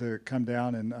get them to come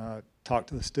down and talk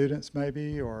to the students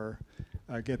maybe, or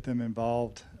get them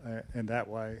involved in that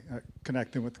way,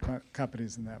 connect them with the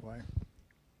companies in that way?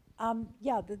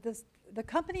 Yeah, the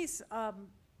companies,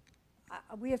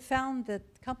 we have found that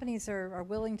companies are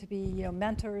willing to be, you know,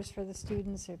 mentors for the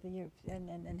students, or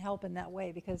and help in that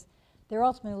way, because they're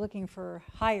ultimately looking for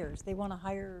hires. They want to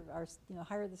hire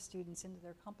hire the students into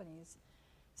their companies.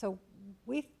 So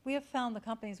we have found the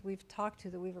companies we've talked to,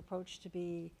 that we've approached, to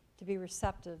be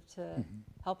receptive to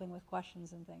helping with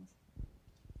questions and things.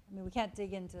 I mean, we can't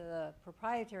dig into the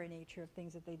proprietary nature of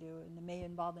things that they do, and it may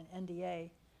involve an NDA,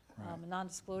 a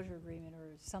non-disclosure agreement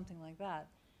or something like that.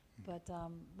 But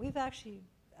we've actually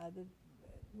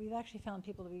found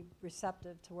people to be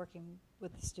receptive to working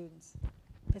with the students.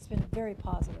 It's been very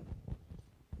positive.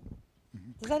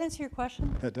 Does that answer your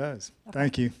question? It does. Okay.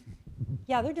 Thank you.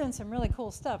 Yeah, they're doing some really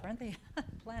cool stuff, aren't they?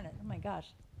 Planet, oh my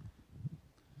gosh.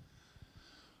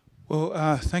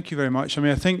 Well, thank you very much. I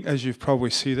mean, I think as you've probably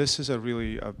seen, this is a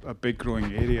really a big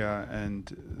growing area,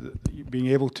 and being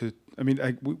able to, I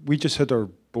mean, we just had our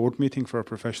board meeting for our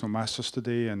professional masters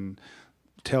today, and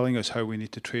telling us how we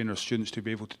need to train our students to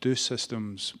be able to do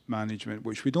systems management,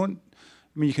 which we don't,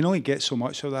 I mean, you can only get so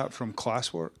much of that from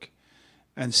classwork.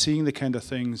 And seeing the kind of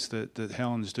things that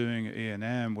Helen's doing at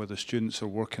A&M, where the students are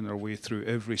working their way through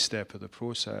every step of the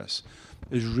process,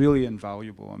 is really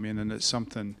invaluable. I mean, and it's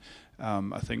something,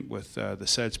 I think with the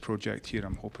SEDS project here,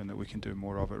 I'm hoping that we can do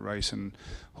more of at Rice, and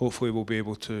hopefully we'll be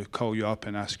able to call you up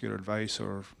and ask your advice,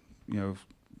 or, you know,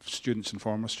 students and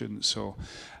former students. So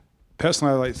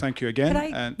personally, I'd like to thank you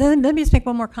again. Then let me just make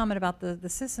one more comment about the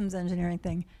systems engineering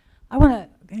thing. I want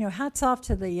to, you know, hats off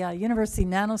to the University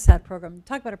NanoSat program.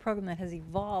 Talk about a program that has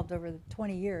evolved over the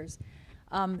 20 years.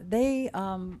 They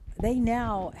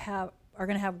now are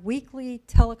going to have weekly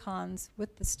telecons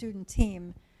with the student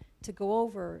team to go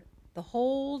over the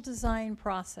whole design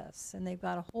process, and they've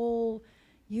got a whole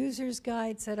user's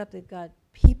guide set up. They've got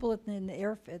people at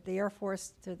the Air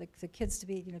Force to the kids to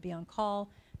be on call.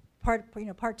 Part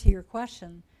to your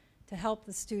question, to help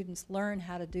the students learn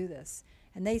how to do this.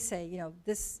 And they say, you know,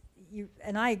 this.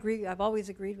 And I agree, I've always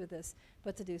agreed with this,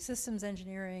 but to do systems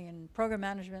engineering and program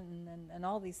management and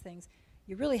all these things,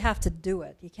 you really have to do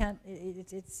it. You can't,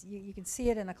 you can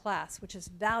see it in a class, which is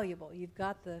valuable. You've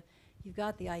got the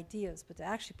ideas, but to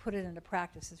actually put it into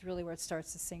practice is really where it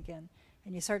starts to sink in.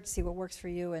 And you start to see what works for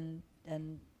you and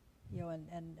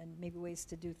maybe ways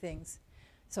to do things.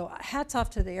 So hats off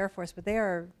to the Air Force, but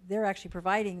they're actually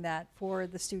providing that for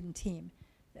the student team.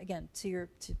 Again,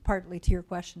 partly to your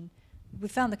question, we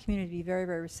found the community to be very,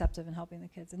 very receptive in helping the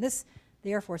kids. And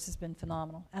the Air Force has been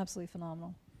phenomenal, absolutely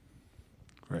phenomenal.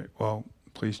 Great. Well,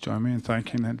 please join me in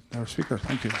thanking our speaker.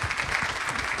 Thank you.